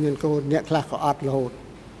យូរមានកូនអ្នកខ្លះក៏អត់រហូត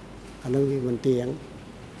អានោះវាមិនទៀង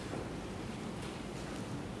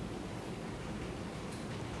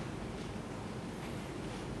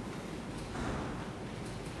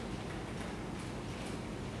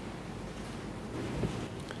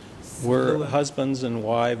Were husbands and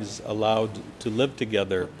wives allowed to live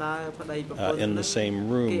together in the same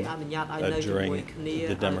room during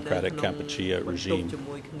the democratic Kampuchea regime?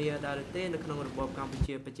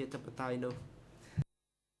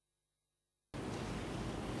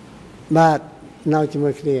 បាទនៅជាមួ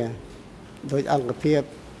យគ្នាដោយអង្គភាព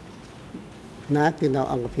ណាគឺនៅ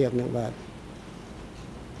អង្គភាពនឹងបាទ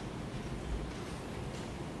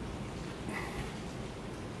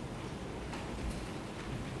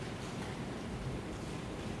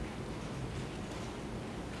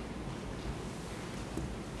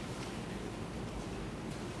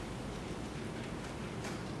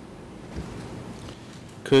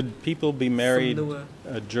Could people be married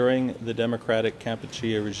during the democratic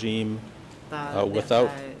Kampuchea regime without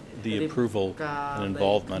the approval and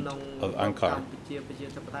involvement of Angkar?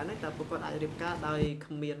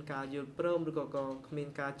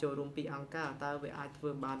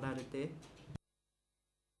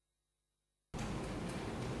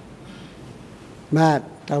 But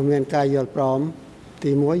តើមានការយល់ព្រម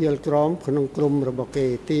ទី1យល់ព្រមក្នុងក្រុមរបស់គេ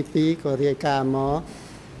ទី2ក៏រាយការណ៍មក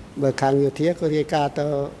បើខាងយោធាក៏រាយការណ៍ទៅ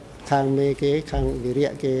ខាងមេគេខាងវិ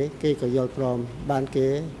រៈគេក៏យល់ព្រមបានគេ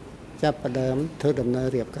ចាប់ផ្ដើមធ្វើដំណើរ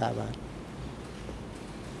រៀបការបាទ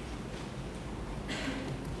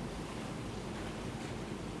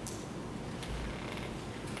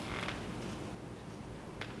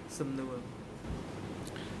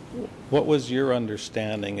What was your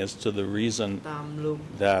understanding as to the reason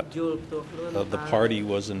that the party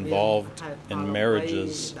was involved in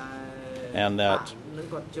marriages and that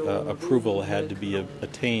approval had to be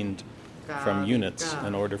attained from units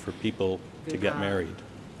in order for people to get married?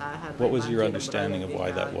 What was your understanding of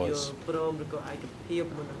why that was?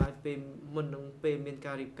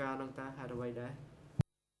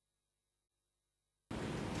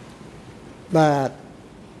 But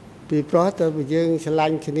ពីព្រោះតើយើងឆ្លា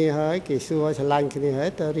ញ់គ្នាហើយគេសួរឆ្លាញ់គ្នាហើយ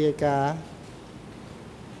តើរាយការណ៍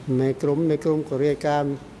មេក្រុមក៏រាយការ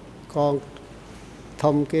ណ៍កង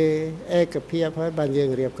ធំគេឯកភាពហើយបានយើ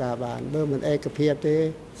ងរៀបការបានបើមិនឯកភាពទេ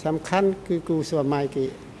សំខាន់គឺគូស្វាមីគេ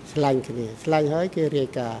ឆ្លាញ់គ្នាឆ្លាញ់ហើយគេរាយ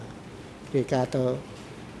ការណ៍ទៅ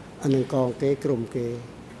អានឹងកងគេក្រុមគេ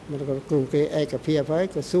មិនក៏ក្រុមគេឯកភាពហើយ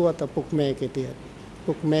ក៏សួរទៅពុកម៉ែគេទៀត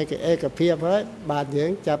ពុកម៉ែគេឯកភាពហើយបានយើ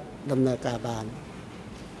ងចាប់ដំណើរការបាន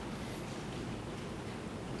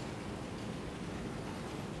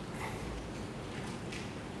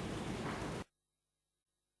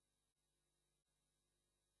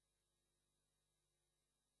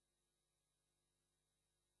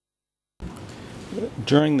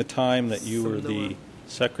During the time that you were the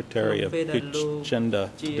secretary of Pichenda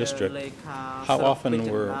district, how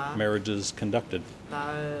often were marriages conducted?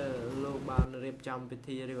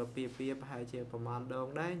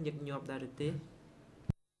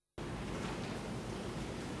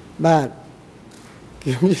 But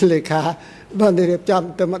kiếm như lời khá ban để đẹp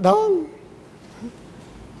chọn từ mặt đó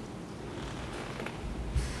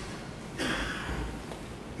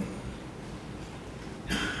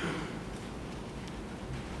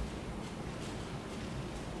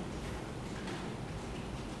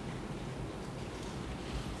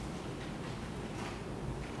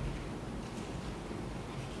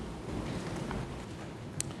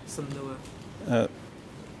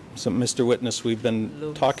So, Mr. Witness, we've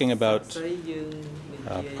been talking about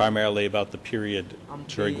primarily about the period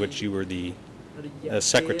during which you were the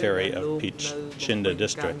secretary of Peach Chinda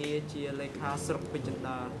district.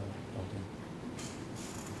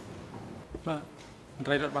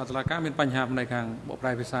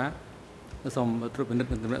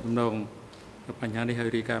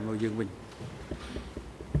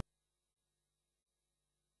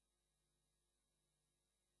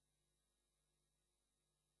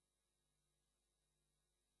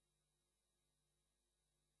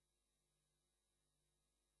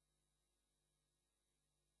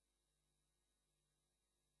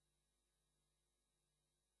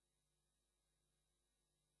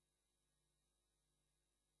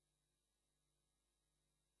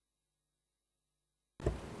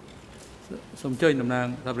 Xong chơi nằm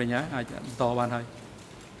nàng tập rồi nhá, ai to ban thôi.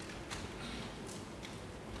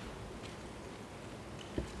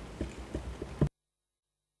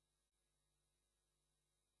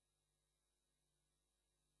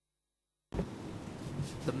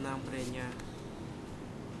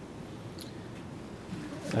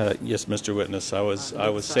 Yes, Mr. Witness, I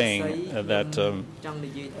was saying that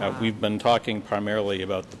we've been talking primarily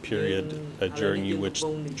about the period during which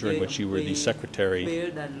you were the secretary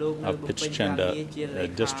of Pichchenda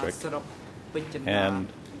district, and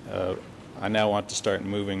I now want to start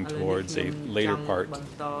moving towards a later part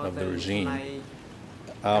of the regime.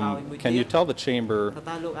 Can you tell the chamber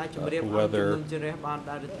whether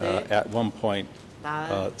at one point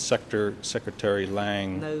Secretary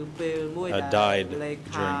Lang died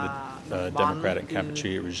during the Democratic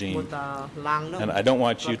Kampuchea regime? And I don't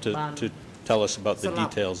want you to tell us about the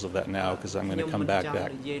details of that now, because I'm going to come back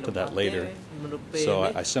to that later. So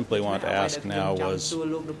I simply want to ask now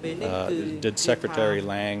did Secretary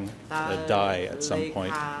Lang die at some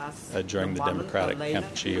point during the Democratic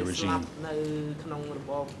Kampuchea regime?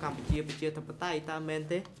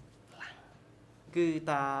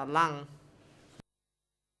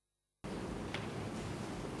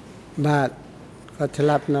 But ក៏ឆ្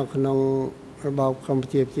លាប់នៅក្នុងរបបកម្ពុ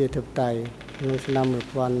ជាប្រជាធិបតេយ្យក្នុងឆ្នាំ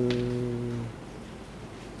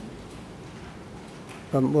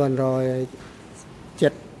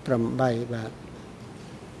1978 បាទ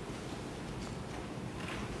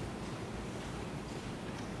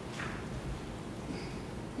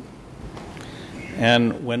And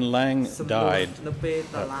when Lang died,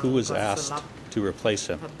 who was asked to replace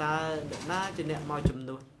him?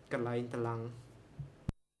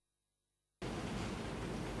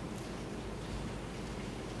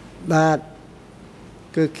 But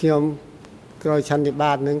គឺខ្ញុំក្រោយឆន្ទិ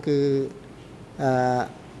បាតនឹងគឺ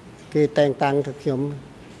គេតែងតាំងទៅខ្ញុំ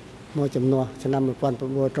មកចំនួនឆ្នាំ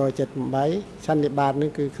1978ឆន្ទិបាតនឹង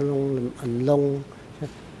គឺក្នុងអន្លង់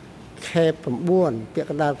ខេប9ពាក្យ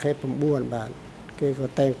កណ្ដាលខេប9បាទគេក៏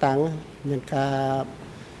តែងតាំងមានការ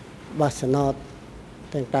បោះឆ្នោត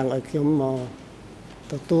តែងតាំងឲ្យខ្ញុំមក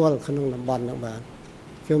ទទួលក្នុងតំបន់នោះបាទ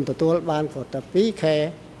ខ្ញុំទទួលបានក៏តែ2ខែ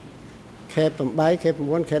ខេ8ខេ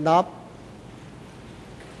9ខេ10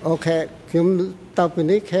អូខេខ្ញុំតទៅពី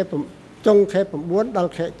នេះខេចុងខេ9ដ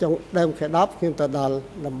ល់ខេចុងដើមខេ10ខ្ញុំទៅដល់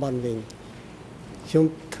តំបន់វិញខ្ញុំ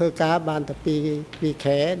ធ្វើការបានតែ2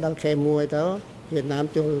ខេដល់ខេ1ទៅវៀតណាម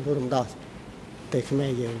ចូលរំដោះប្រទេសខ្មែ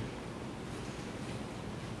រយើង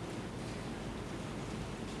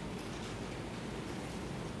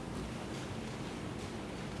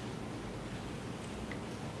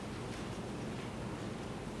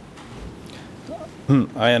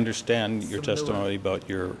I understand your testimony about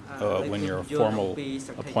your when your formal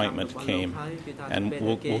appointment came, and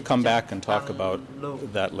we'll come back and talk about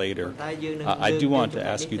that later. I do want to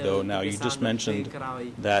ask you though. Now, you just mentioned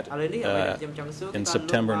that in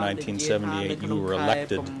September 1978 you were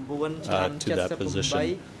elected to that position.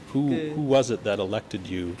 Who was it that elected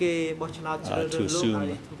you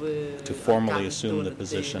to formally assume the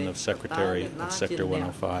position of Secretary of Sector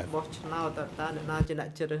 105?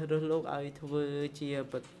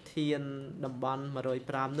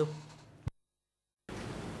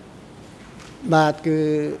 But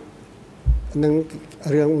នឹង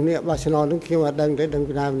រឿងនេះបោះឆ្នោតនឹងខ្ញុំអត់ដឹងទេដឹង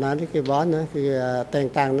ពីណានេះគេបោះណាគឺតែង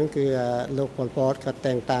តាំងនឹងគឺលោកប៉ុលពតគាត់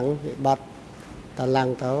តែងតាំងគេបាត់តឡើង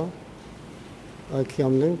ទៅឲ្យខ្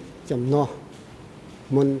ញុំនឹងចំនួន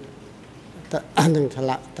មុន នឹងឆ្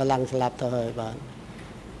លាក់តឡាំងស្លាប់ទៅហើយបាទ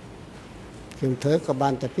ខ្ញុំធ្វើក៏បា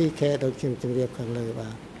នតែ2ខែដូចខ្ញុំជម្រាបខាងលើបា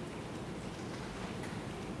ទ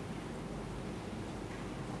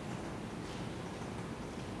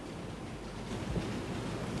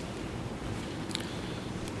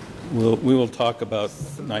We will talk about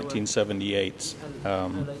 1978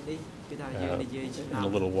 in a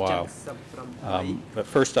little while. But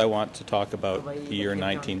first I want to talk about the year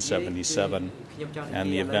 1977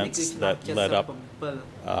 and the events that led up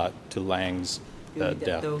to Lang's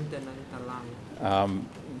death.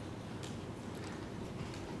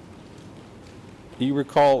 Do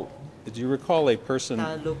you recall a person,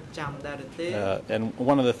 and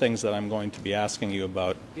one of the things that I'm going to be asking you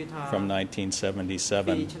about from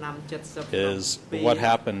 1977 is what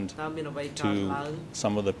happened to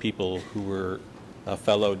some of the people who were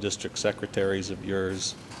fellow district secretaries of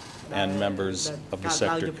yours and members of the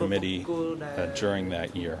sector committee during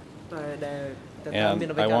that year.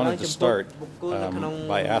 And I wanted to start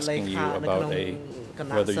by asking you about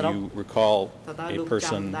whether you recall a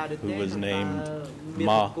person who was named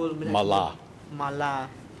Mala.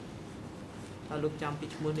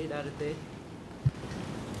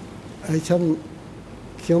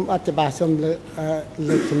 ខ្ញុំអត្ថបទសូមលើ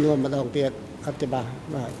កចំនួនម្ដងទៀតអត្ថបទ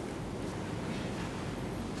បាទ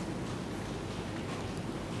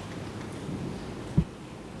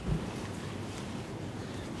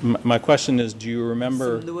My question is, do you remember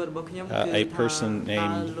a person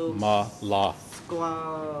named Mala? ស្គាល់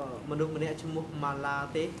មនុស្សម្នាក់ឈ្មោះ Mala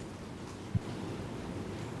ទេ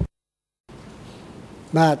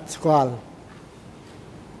បាទស្គាល់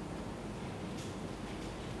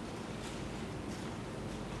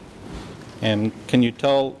And can you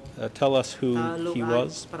tell us who he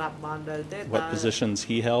was? What positions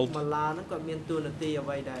he held? Mala ហ្នឹងគាត់មានតួនាទីអ្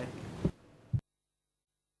វីដែរ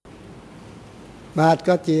បាទ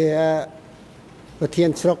គាត់ជាប្រធាន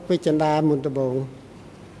ស្រុកពេជ្រចិន្តាមុនដំបូង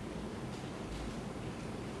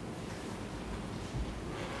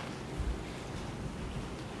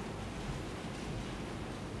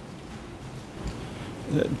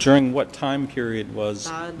During what time period was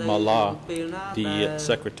Mala the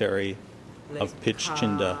secretary of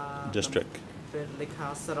Pichchinda district? លេខា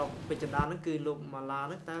ស្រុកពេជ្រចិន្តាហ្នឹងគឺលោក Mala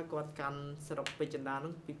ហ្នឹងតើគាត់កាន់ស្រុកពេជ្រចិន្តាហ្នឹ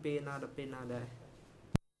ងពីពេលណាដល់ពេលណាដែរ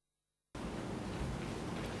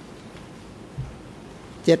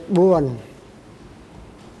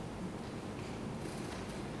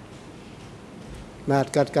 74 បាទ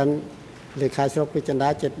គាត់កាន់លេខាស្រុកពេជ្រចិន្តា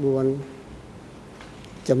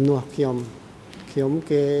 74 ចំនួនខ្ញុំ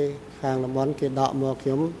គេខាងតំបន់គេដកមកខ្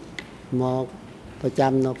ញុំមកប្រ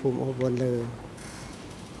ចាំនៅភូមិអូវលើ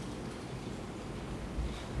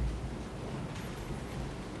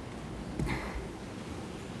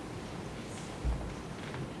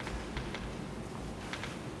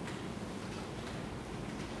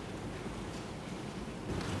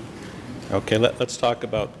Okay, let's talk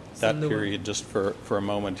about that period just for a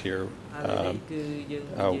moment here.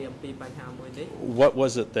 What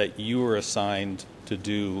was it that you were assigned to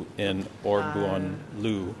do in Orbuon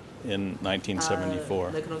Lu in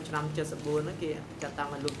 1974? នៅក្នុងឆ្នាំ 74 ហ្នឹងគេចាត់តាំង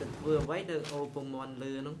ឲ្យលោកទៅធ្វើអ្វីនៅអូពងមន់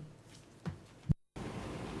លឺហ្នឹង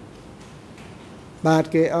បាទ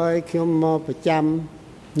គេឲ្យខ្ញុំមកប្រចាំ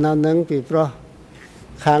នៅនឹងពីព្រោះ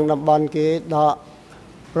ខាងតំបន់គេដក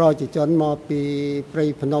ប្រជាជនមកពីព្រៃ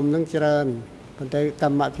ភ្នំហ្នឹងច្រើនប៉ុន្តែក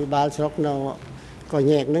ម្មវិបាលស្រុកនៅក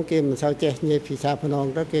ញែកហ្នឹងគេមិនសូវចេះនិយាយភាសាភ្នំ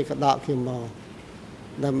ទៅគេក៏ដកខ្ញុំមក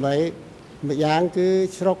ដើម្បីម្យ៉ាងគឺ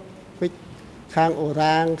ស្រុកពេជ្រខាងអូ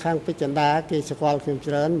រាងខាងពេជ្រចិន្តាគេស្គាល់ខ្ញុំ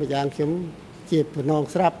ច្រើនម្យ៉ាងខ្ញុំជាភ្នំ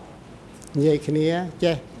ស្រាប់និយាយគ្នា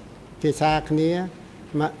ចេះភាសាគ្នា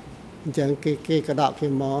មកអញ្ចឹងគេក៏ដកខ្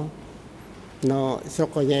ញុំមកនៅស្រុក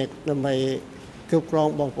កញែកដើម្បី គ្រប់គ្រង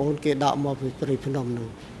បងប្អូនគេដកមកពីព្រៃភ្នំនោះ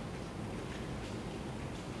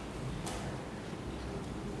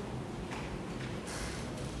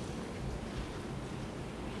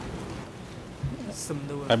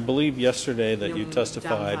I believe yesterday that you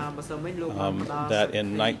testified that in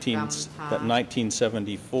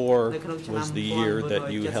 1974 was the year that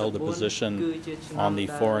you held a position on the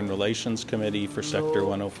Foreign Relations Committee for Sector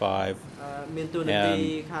 105,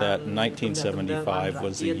 and that 1975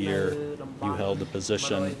 was the year you held a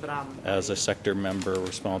position as a sector member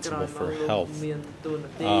responsible for health.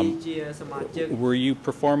 Were you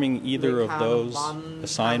performing either of those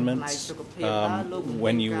assignments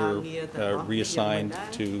when you were reassigned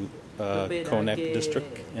to Konek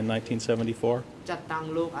district in 1974? ចាត់តាំង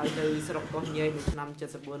លោកឲ្យទៅស្រុកកោះញែកនៅឆ្នាំ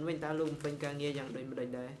 74 វិញតើលោកបំពេញការងារយ៉ាងដូចម្ដេច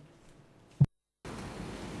ដែរ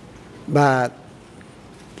បាទ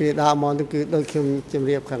គេដាក់មកគឺដូចខ្ញុំជម្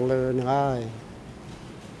រាបខាងលើនឹងហើយ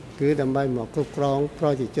គឺដើម្បីមកគ្រប់គ្រងប្រ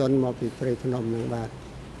ជាជនមកពីព្រៃភ្នំនឹងបាទ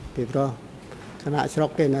ពីព្រោះគណៈស្រុក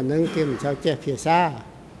គេនៅនឹងគេមិនចូលចេះភាសា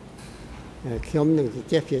ខ្ញុំនឹង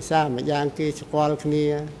ចេះភាសាមួយយ៉ាងគេស្គាល់គ្នា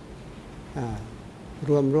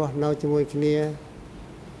រួមរស់នៅជាមួយគ្នា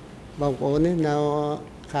បងប្អូននេះនៅ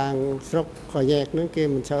ខាងស្រុកកយែកនឹងគេ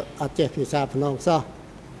មិនអត់ចេះភាសាភ្នំសោះ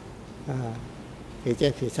គេ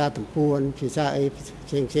ចេះភាសាតំពួនភាសាអី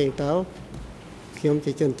ផ្សេងទៅខ្ញុំ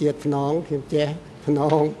ជាជនជាតិភ្នំខ្ញុំចេះភ្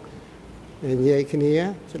នំនិយាយគ្នា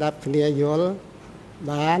ស្ដាប់គ្នាយល់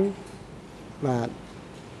បានបាទ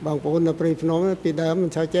បងប្អូននៅព្រៃភ្នំពីដើមមិន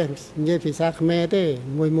សូវចេះនិយាយភាសាខ្មែរទេ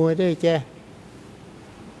មួយទេចេះ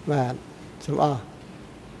បាទសូមអរ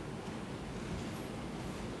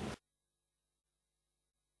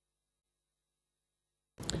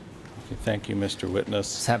Thank you, Mr. Witness.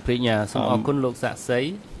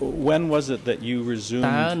 When was it that you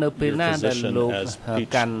resumed your position as Peach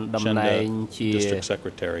Chinda District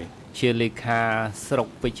Secretary? ជាលេខាស្រុក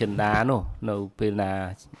ពេជ្រចិន្តានោះនៅពេលណា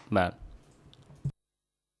បាទ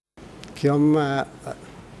ខ្ញុំ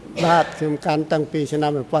បាទខ្ញុំកាន់តាំងពីឆ្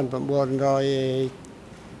នាំ1971ដោ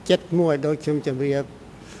យខ្ញុំជម្រាប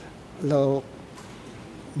លោក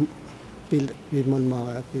ពីមុនមក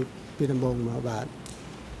ពីដំបូងមកបាទ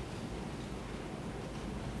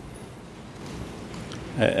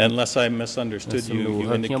Unless I misunderstood you, you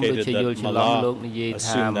indicated that Mala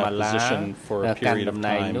assumed that position for a period of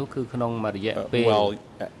time while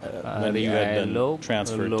when you had been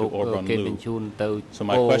transferred to Orban Lu. So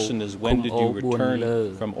my question is, when did you return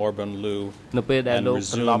from Orban Lu and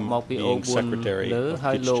resume being secretary of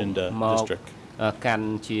Peach Chinda District? កាន់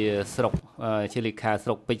ជាស្រុកជាលេខាស្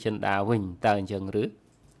រុកពេជ្រចិន្តាវិញតើអញ្ចឹងឬ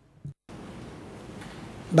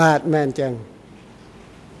បាទមែនអញ្ចឹង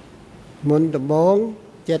មុនដំបូង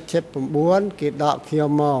 79 គេដកខ្ញុំ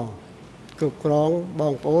មកគ្រប់គ្រងប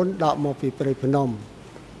ងប្អូនដកមកពីព្រៃភ្នំ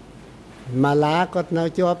ម៉ាឡាគាត់នៅ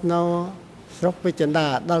ជាប់នៅស្រុកពេជ្រចិន្តា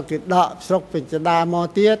ដល់គេដកស្រុកពេជ្រចិន្តាមក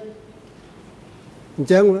ទៀតអញ្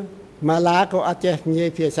ចឹងម៉ាឡាក៏អត់ចេះនិយាយ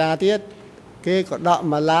ភាសាទៀតគេក៏ដក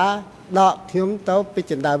ម៉ាឡាដកខ្ញុំទៅពេ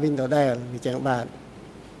ជ្រចិន្តាវិញដដែលអញ្ចឹងបាទ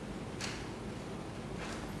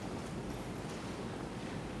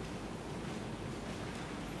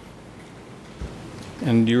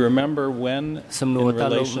And do you remember when, in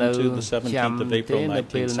relation to the 17th of April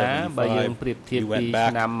 1975, you went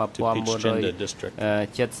back to Peach Chinda District?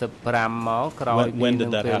 When did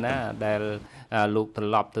that happen? លោកត្រ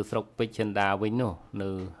ឡប់ទៅស្រុកពេជ្រចិន្តាវិញនោះនៅ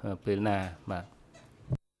ពេលណាបាទ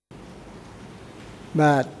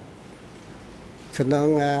បាទក្នុង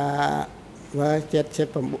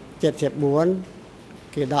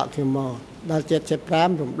74គេដកខ្ញុំមកដល់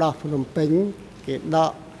75រំដោះភ្នំពេញគេដ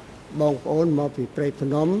ក បងប្អូនមកពីព្រៃភ្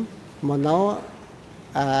នំមកនៅ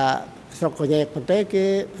ស្រុកកយែកប៉ុន្តែគេ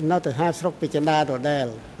នៅទៅហាស្រុកពេជ្រចិន្តាដដែល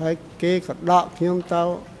ហើយគេក៏ដកខ្ញុំទៅ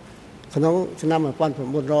ក្នុងឆ្នាំ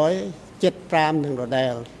1975នឹងដដែ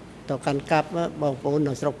លទៅកាន់កាប់បងប្អូន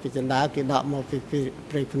នៅស្រុកពេជ្រចិន្តាគេដកមកពី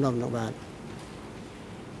ព្រៃភ្នំនោះបាទ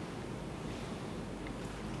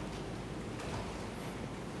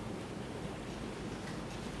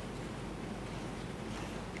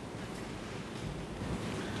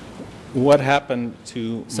What happened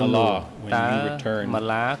to Mala when you returned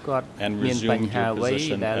and resumed your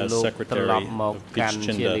position as secretary of Peach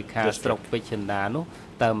Chinda District?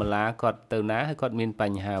 តើម៉ាឡាគាត់ទៅណាហើយគាត់មានប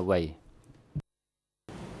ញ្ហាអ្វី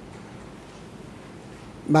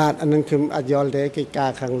បាទអានឹងខ្ញុំអត់យល់ទេគេកា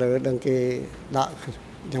រខាងលើដឹងគេដាក់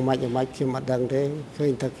យ៉ាងម៉េចខ្ញុំអត់ដឹងទេឃើ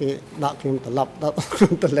ញថាគេដាក់ខ្ញុំត្រឡប់ដល់ខ្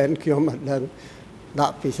ញុំតលែនខ្ញុំអត់ដឹងដា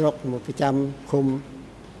ក់ពីស្រុកមកប្រចាំឃុំ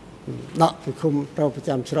ដាក់ពីឃុំទៅប្រ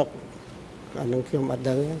ចាំស្រុក អានឹងខ្ញុំអត់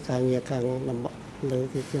ដឹងការងារខាងលើ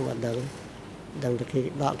គឺខ្ញុំអត់ដឹងដឹងតែគេ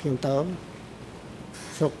ដកខ្ញុំទៅ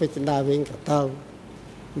ស្រុកពេជ្រចិន្តាវិញក៏ទៅ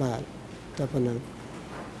បាទតែប៉ុណ្ណឹង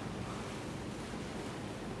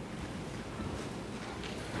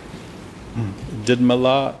Did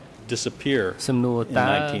Mala disappear in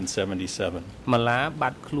 1977? Mala បា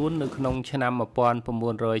ត់ខ្លួននៅក្នុងឆ្នាំ1977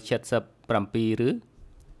ឬ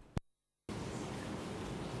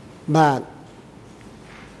បាទ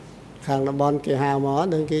ខាងតំបន់គេហៅមក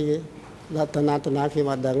នឹងគេដល់តាណាគេ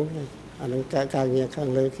មកដឹងអានឹងការងារខាង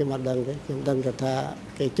លើគេមកដឹងទេខ្ញុំដឹងថា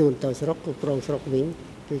គេជូនទៅស្រុកគ្រប់គ្រងស្រុកវិញ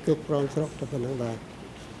គឺគ្រប់គ្រងស្រុកទៅប៉ុណ្ណឹងបាទ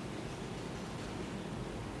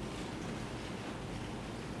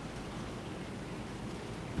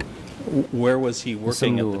Where was he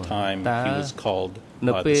working at the time he was called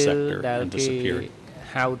by the sector and disappeared?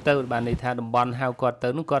 ហៅទៅបានន័យថាតំបន់ហៅគាត់ទៅ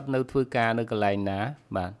នោះគាត់នៅធ្វើការនៅកន្លែងណា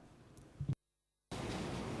បាទ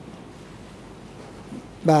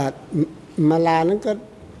បាទម៉ាឡានឹងគាត់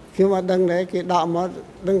ខ្ញុំអត់ដឹងដែរគេដកមក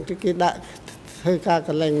ដឹងគេដាក់ ធ្វើការក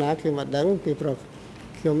ន្លែងណាខ្ញុំអត់ដឹងពីព្រោះ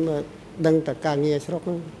ខ្ញុំដឹងតែការងារស្រុក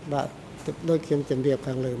បាទដូចខ្ញុំជម្រាប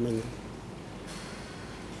ខាងលើមិញ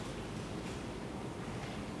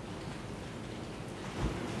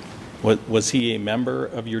Was he a member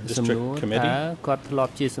of your district committee? គាត់ធ្លា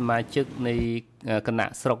ប់ជាសមាជិកនៃគណៈ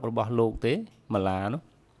ស្រុករបស់លោកទេម៉ាឡានោះ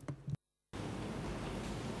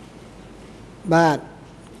បាទ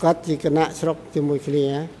គាត់ជាគណៈស្រុកជាមួយគ្នា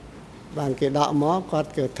បានគេដកមកគាត់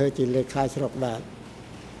ក៏ធ្វើជាលេខាស្រុកបាទ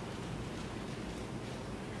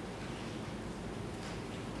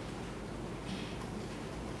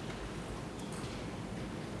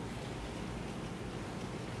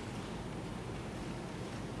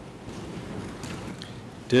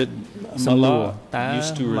Did Mala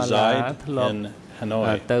used to reside in Hanoi?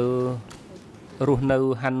 ទៅរស់នៅ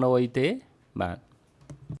ហាណូយទេបាទ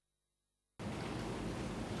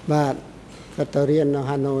បាទគាត់ទៅរៀននៅ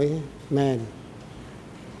ហាណូយមែន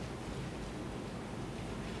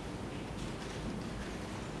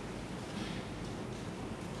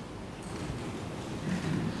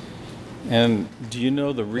And do you know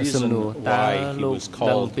the reason why he was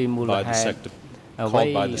called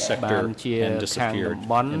by the sector and disappeared in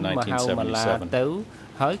 1977? ទៅ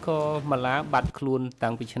ហើយក៏ម៉ាឡាបាត់ខ្លួន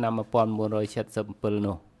តាំងពីឆ្នាំ 1977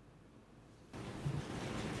 នោះ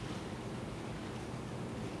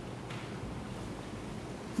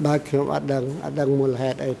បាទខ្ញុំអត់ដឹងមូលហេ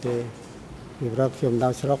តុអីទេពីព្រោះខ្ញុំនៅ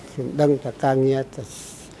ស្រុកខ្ញុំដឹងតែការងារ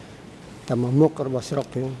តែមួយមុខរបស់ស្រុក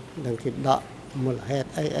ខ្ញុំដឹងគេដកមូលហេតុ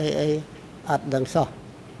អីអត់ដឹងសោះ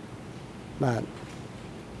បាទ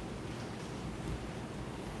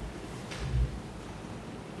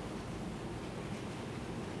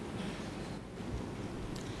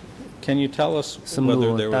Can you tell us whether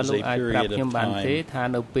there was a period of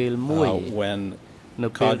time when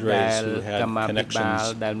cadres who had connections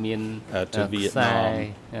to Vietnam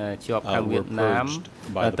were purged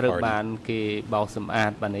by the party? បានគេបោសសម្អា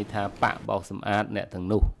តបានន័យថាបកបោសសម្អាតអ្នកទាំង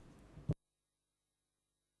នោះ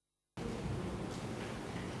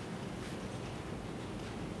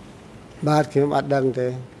បាទខ្ញុំអត់ដឹងទេ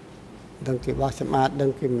ដឹងគេបោះសម្អាតដឹង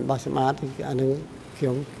គេមិនបោះសម្អាតអានឹងខ្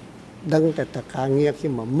ញុំដឹងតែការងារខ្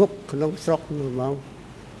ញុំមកមុខក្នុងស្រុកនោះហ្មង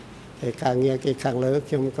តែការងារគេខាងលើ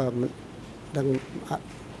ខ្ញុំក៏ដឹង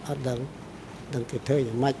អត់ដឹងគេធ្វើ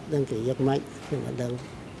យ៉ាងម៉េចដឹងគេយកម៉េចខ្ញុំអត់ដឹង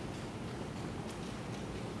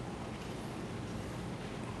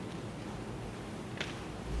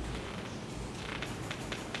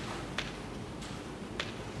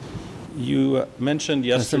You mentioned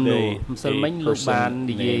yesterday a person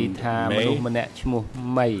named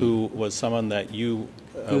May, who was someone that you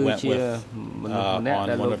went with on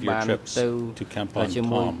one of your trips to Kampong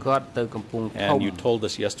Thom. And you told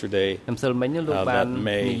us yesterday that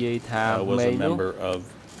May was a member of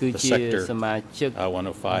the Sector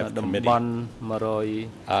 105 committee.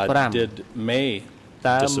 Did May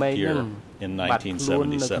disappear in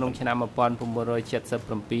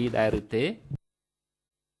 1977?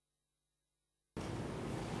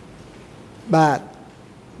 បាទ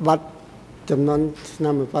បាត់ចំនួនឆ្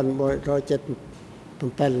នាំ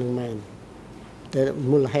1977នឹងមែនតែ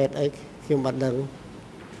មូលហេតុអីខ្ញុំអត់ដឹង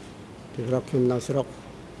ពីព្រោះខ្ញុំនៅស្រុក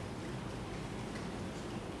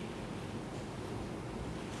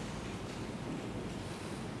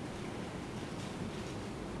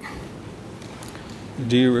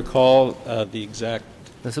Do you recall the exact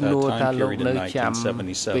time period in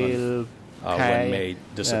 1977 when May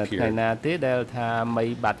disappeared? ថ្ងៃណាទេដែលថាមី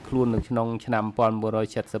បាត់ខ្លួននៅក្នុងឆ្នាំ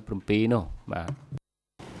 1977 នោះ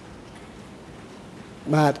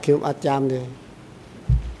បាទខ្ញុំអត់ចាំទេ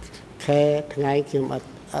ខែថ្ងៃខ្ញុំ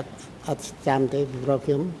អត់ចាំទេពីព្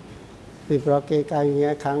រោះគេការងា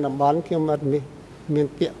រខាងតំបន់ខ្ញុំអត់មាន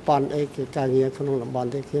ពាក្យប៉ុនអីគេការងារក្នុងតំបន់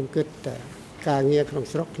ទេខ្ញុំគិតតែការងារក្នុង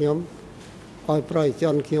ស្រុកខ្ញុំឲ្យប្រជាជ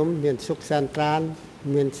នខ្ញុំមានសុខសាន្តត្រាន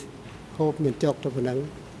មានហូបមានចុកទៅប៉ុណ្ណឹង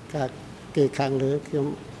ការគេខាងលើខ្ញុំ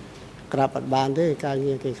ក្រាបអត់បានទេការ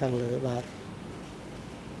ងារគេខាងលើបាទ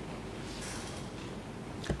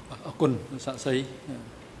អរគុណសាក់សី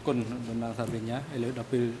គុណដំណើរសាវិញ្ញាឥឡូវដល់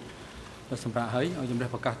ពេលសម្រាប់ហើយឲ្យជំរះ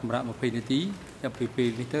ប្រកាសសម្រាប់20នាទីចាប់ពីពេល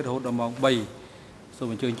នេះទៅរហូតដល់ម៉ោង 3 សូម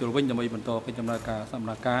អញ្ជើញចូលវិញដើម្បីបន្តកិច្ចដំណើរការសកម្ម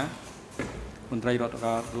ភាពមន្ត្រីរដ្ឋ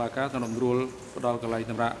បាលតុលាការក្នុងរួលផ្ដល់កន្លែង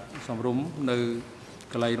សម្រាប់សម្រុំនៅ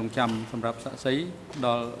កន្លែងរងចាំសម្រាប់សាក់សីដ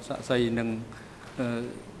ល់សាក់សីនិង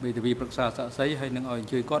វេទិកាប្រឹក្សាសាក់សីហើយនឹងឲ្យអ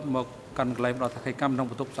ញ្ជើញគាត់មកកាន់កន្លែងផ្ដល់ថាខេកម្មក្នុង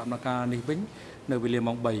បន្ទប់សកម្មភាពនេះវិញនៅវេលា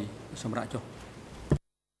ម៉ោង 3 សម្រាប់ចុះ